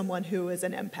headset of someone who is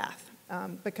an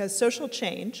empath. Because social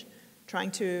change,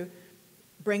 trying to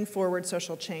bring forward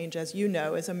social change, as you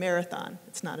know, is a marathon.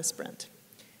 It's not a sprint.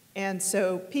 And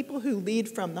so people who lead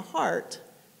from the heart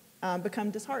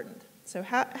become disheartened. So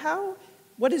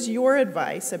what is your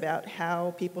advice about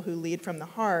how people who lead from the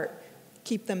heart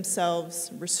keep themselves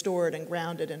restored and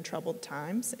grounded in troubled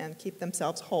times and keep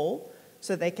themselves whole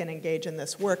so they can engage in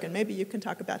this work? And maybe you can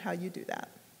talk about how you do that.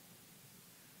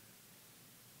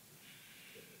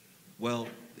 Well,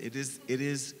 it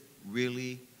is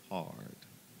really hard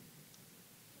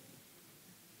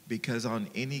because on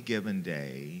any given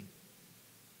day,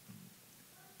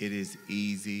 it is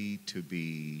easy to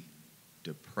be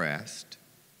depressed,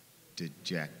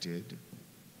 dejected,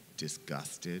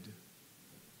 disgusted,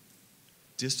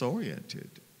 disoriented.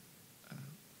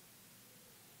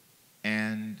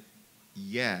 And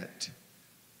yet,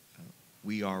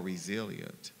 we are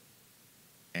resilient.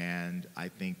 And I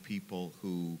think people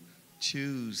who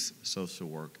choose social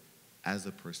work as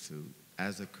a pursuit,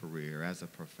 as a career, as a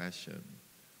profession,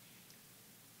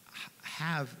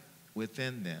 have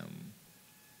within them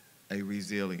a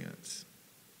resilience.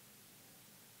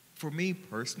 For me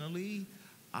personally,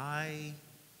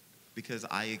 because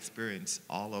I experience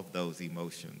all of those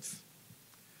emotions,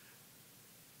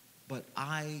 but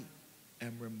I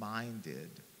am reminded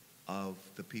of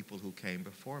the people who came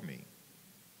before me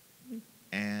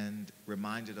and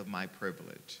reminded of my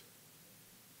privilege.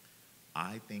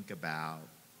 I think about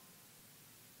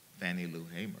Fannie Lou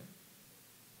Hamer.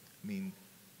 I mean,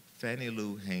 Fannie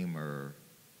Lou Hamer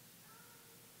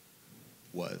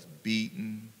was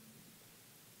beaten,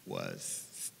 was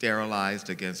sterilized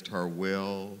against her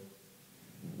will,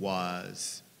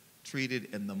 was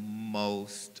treated in the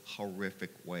most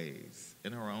horrific ways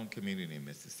in her own community in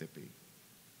Mississippi.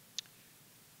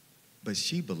 But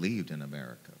she believed in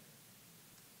America.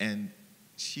 And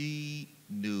she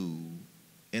knew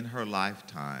in her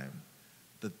lifetime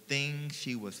the thing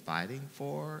she was fighting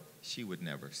for, she would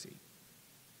never see.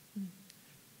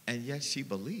 And yet she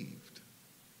believed.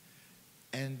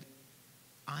 And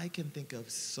I can think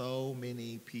of so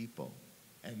many people.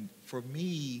 And for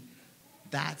me,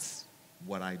 that's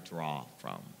what I draw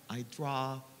from. I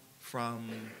draw from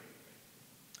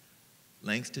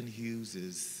Langston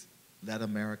Hughes's Let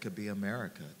America Be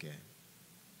America Again.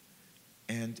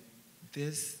 And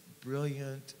this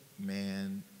brilliant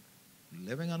man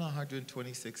living on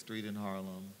 126th Street in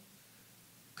Harlem,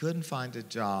 couldn't find a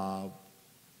job,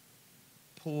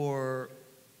 poor,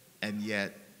 and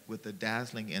yet with a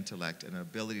dazzling intellect and an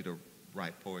ability to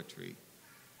write poetry.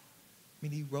 I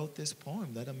mean, he wrote this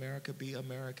poem, Let America Be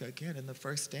America Again. In the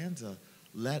first stanza,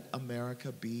 let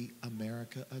America be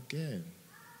America again.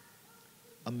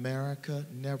 America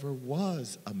never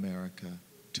was America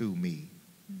to me.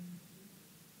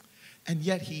 And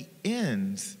yet he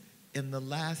ends in the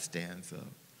last stanza,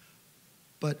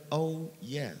 but oh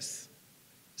yes,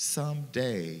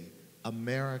 someday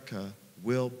America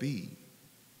will be.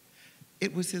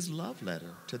 It was his love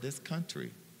letter to this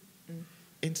country,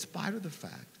 in spite of the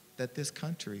fact that this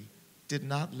country did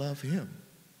not love him.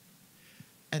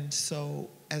 And so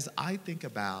as I think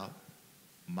about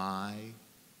my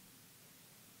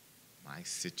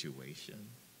situation,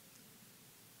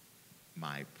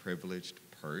 my privileged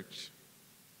perch,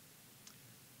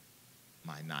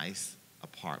 my nice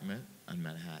apartment in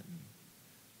Manhattan,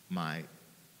 my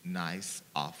nice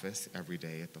office every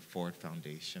day at the Ford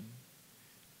Foundation,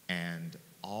 and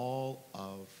all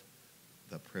of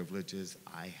the privileges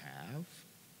I have,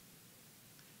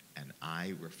 and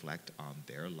I reflect on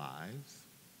their lives,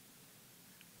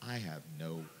 I have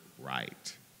no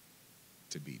right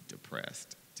to be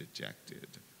depressed, dejected,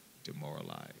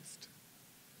 demoralized.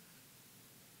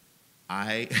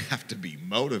 I have to be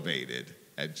motivated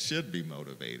and should be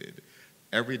motivated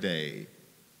every day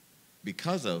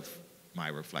because of my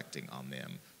reflecting on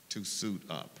them to suit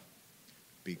up,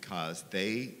 because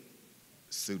they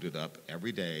suited up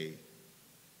every day,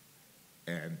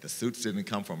 and the suits didn't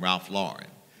come from Ralph Lauren.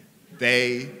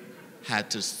 They had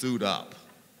to suit up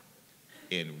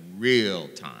in real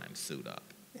time, suit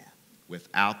up,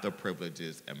 without the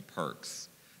privileges and perks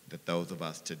that those of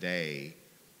us today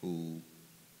who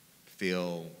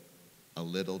feel a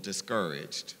little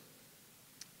discouraged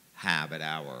have at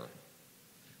our.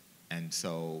 And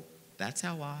so that's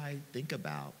how I think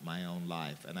about my own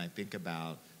life. And I think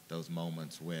about those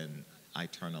moments when I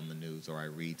turn on the news or I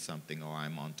read something or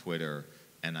I'm on Twitter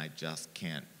and I just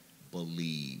can't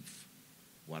believe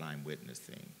what I'm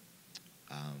witnessing.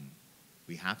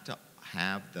 We have to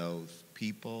have those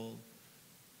people,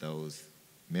 those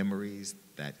memories,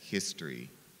 that history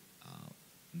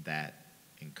that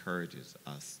encourages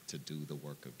us to do the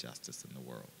work of justice in the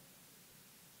world.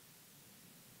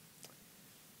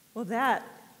 Well, that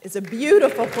is a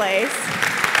beautiful place.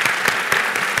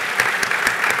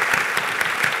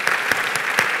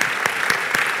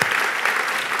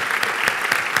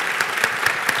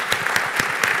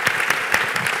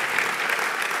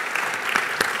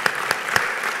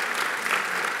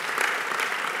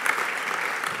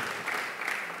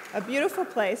 A beautiful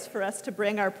place for us to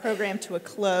bring our program to a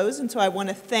close, and so I want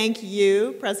to thank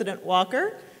you, President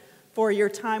Walker, for your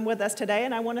time with us today,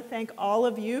 and I want to thank all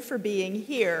of you for being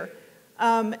here.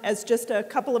 As just a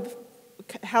couple of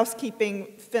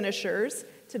housekeeping finishers.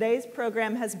 Today's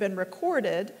program has been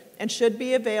recorded and should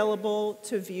be available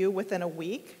to view within a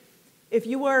week. If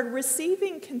you are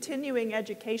receiving continuing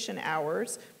education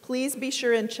hours, please be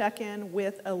sure and check in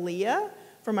with Aaliyah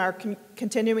from our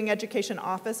continuing education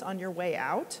office on your way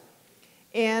out.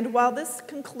 And while this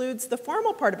concludes the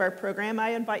formal part of our program,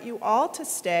 I invite you all to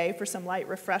stay for some light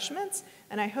refreshments,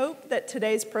 and I hope that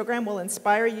today's program will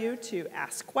inspire you to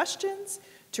ask questions,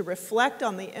 to reflect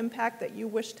on the impact that you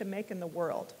wish to make in the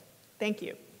world. Thank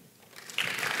you.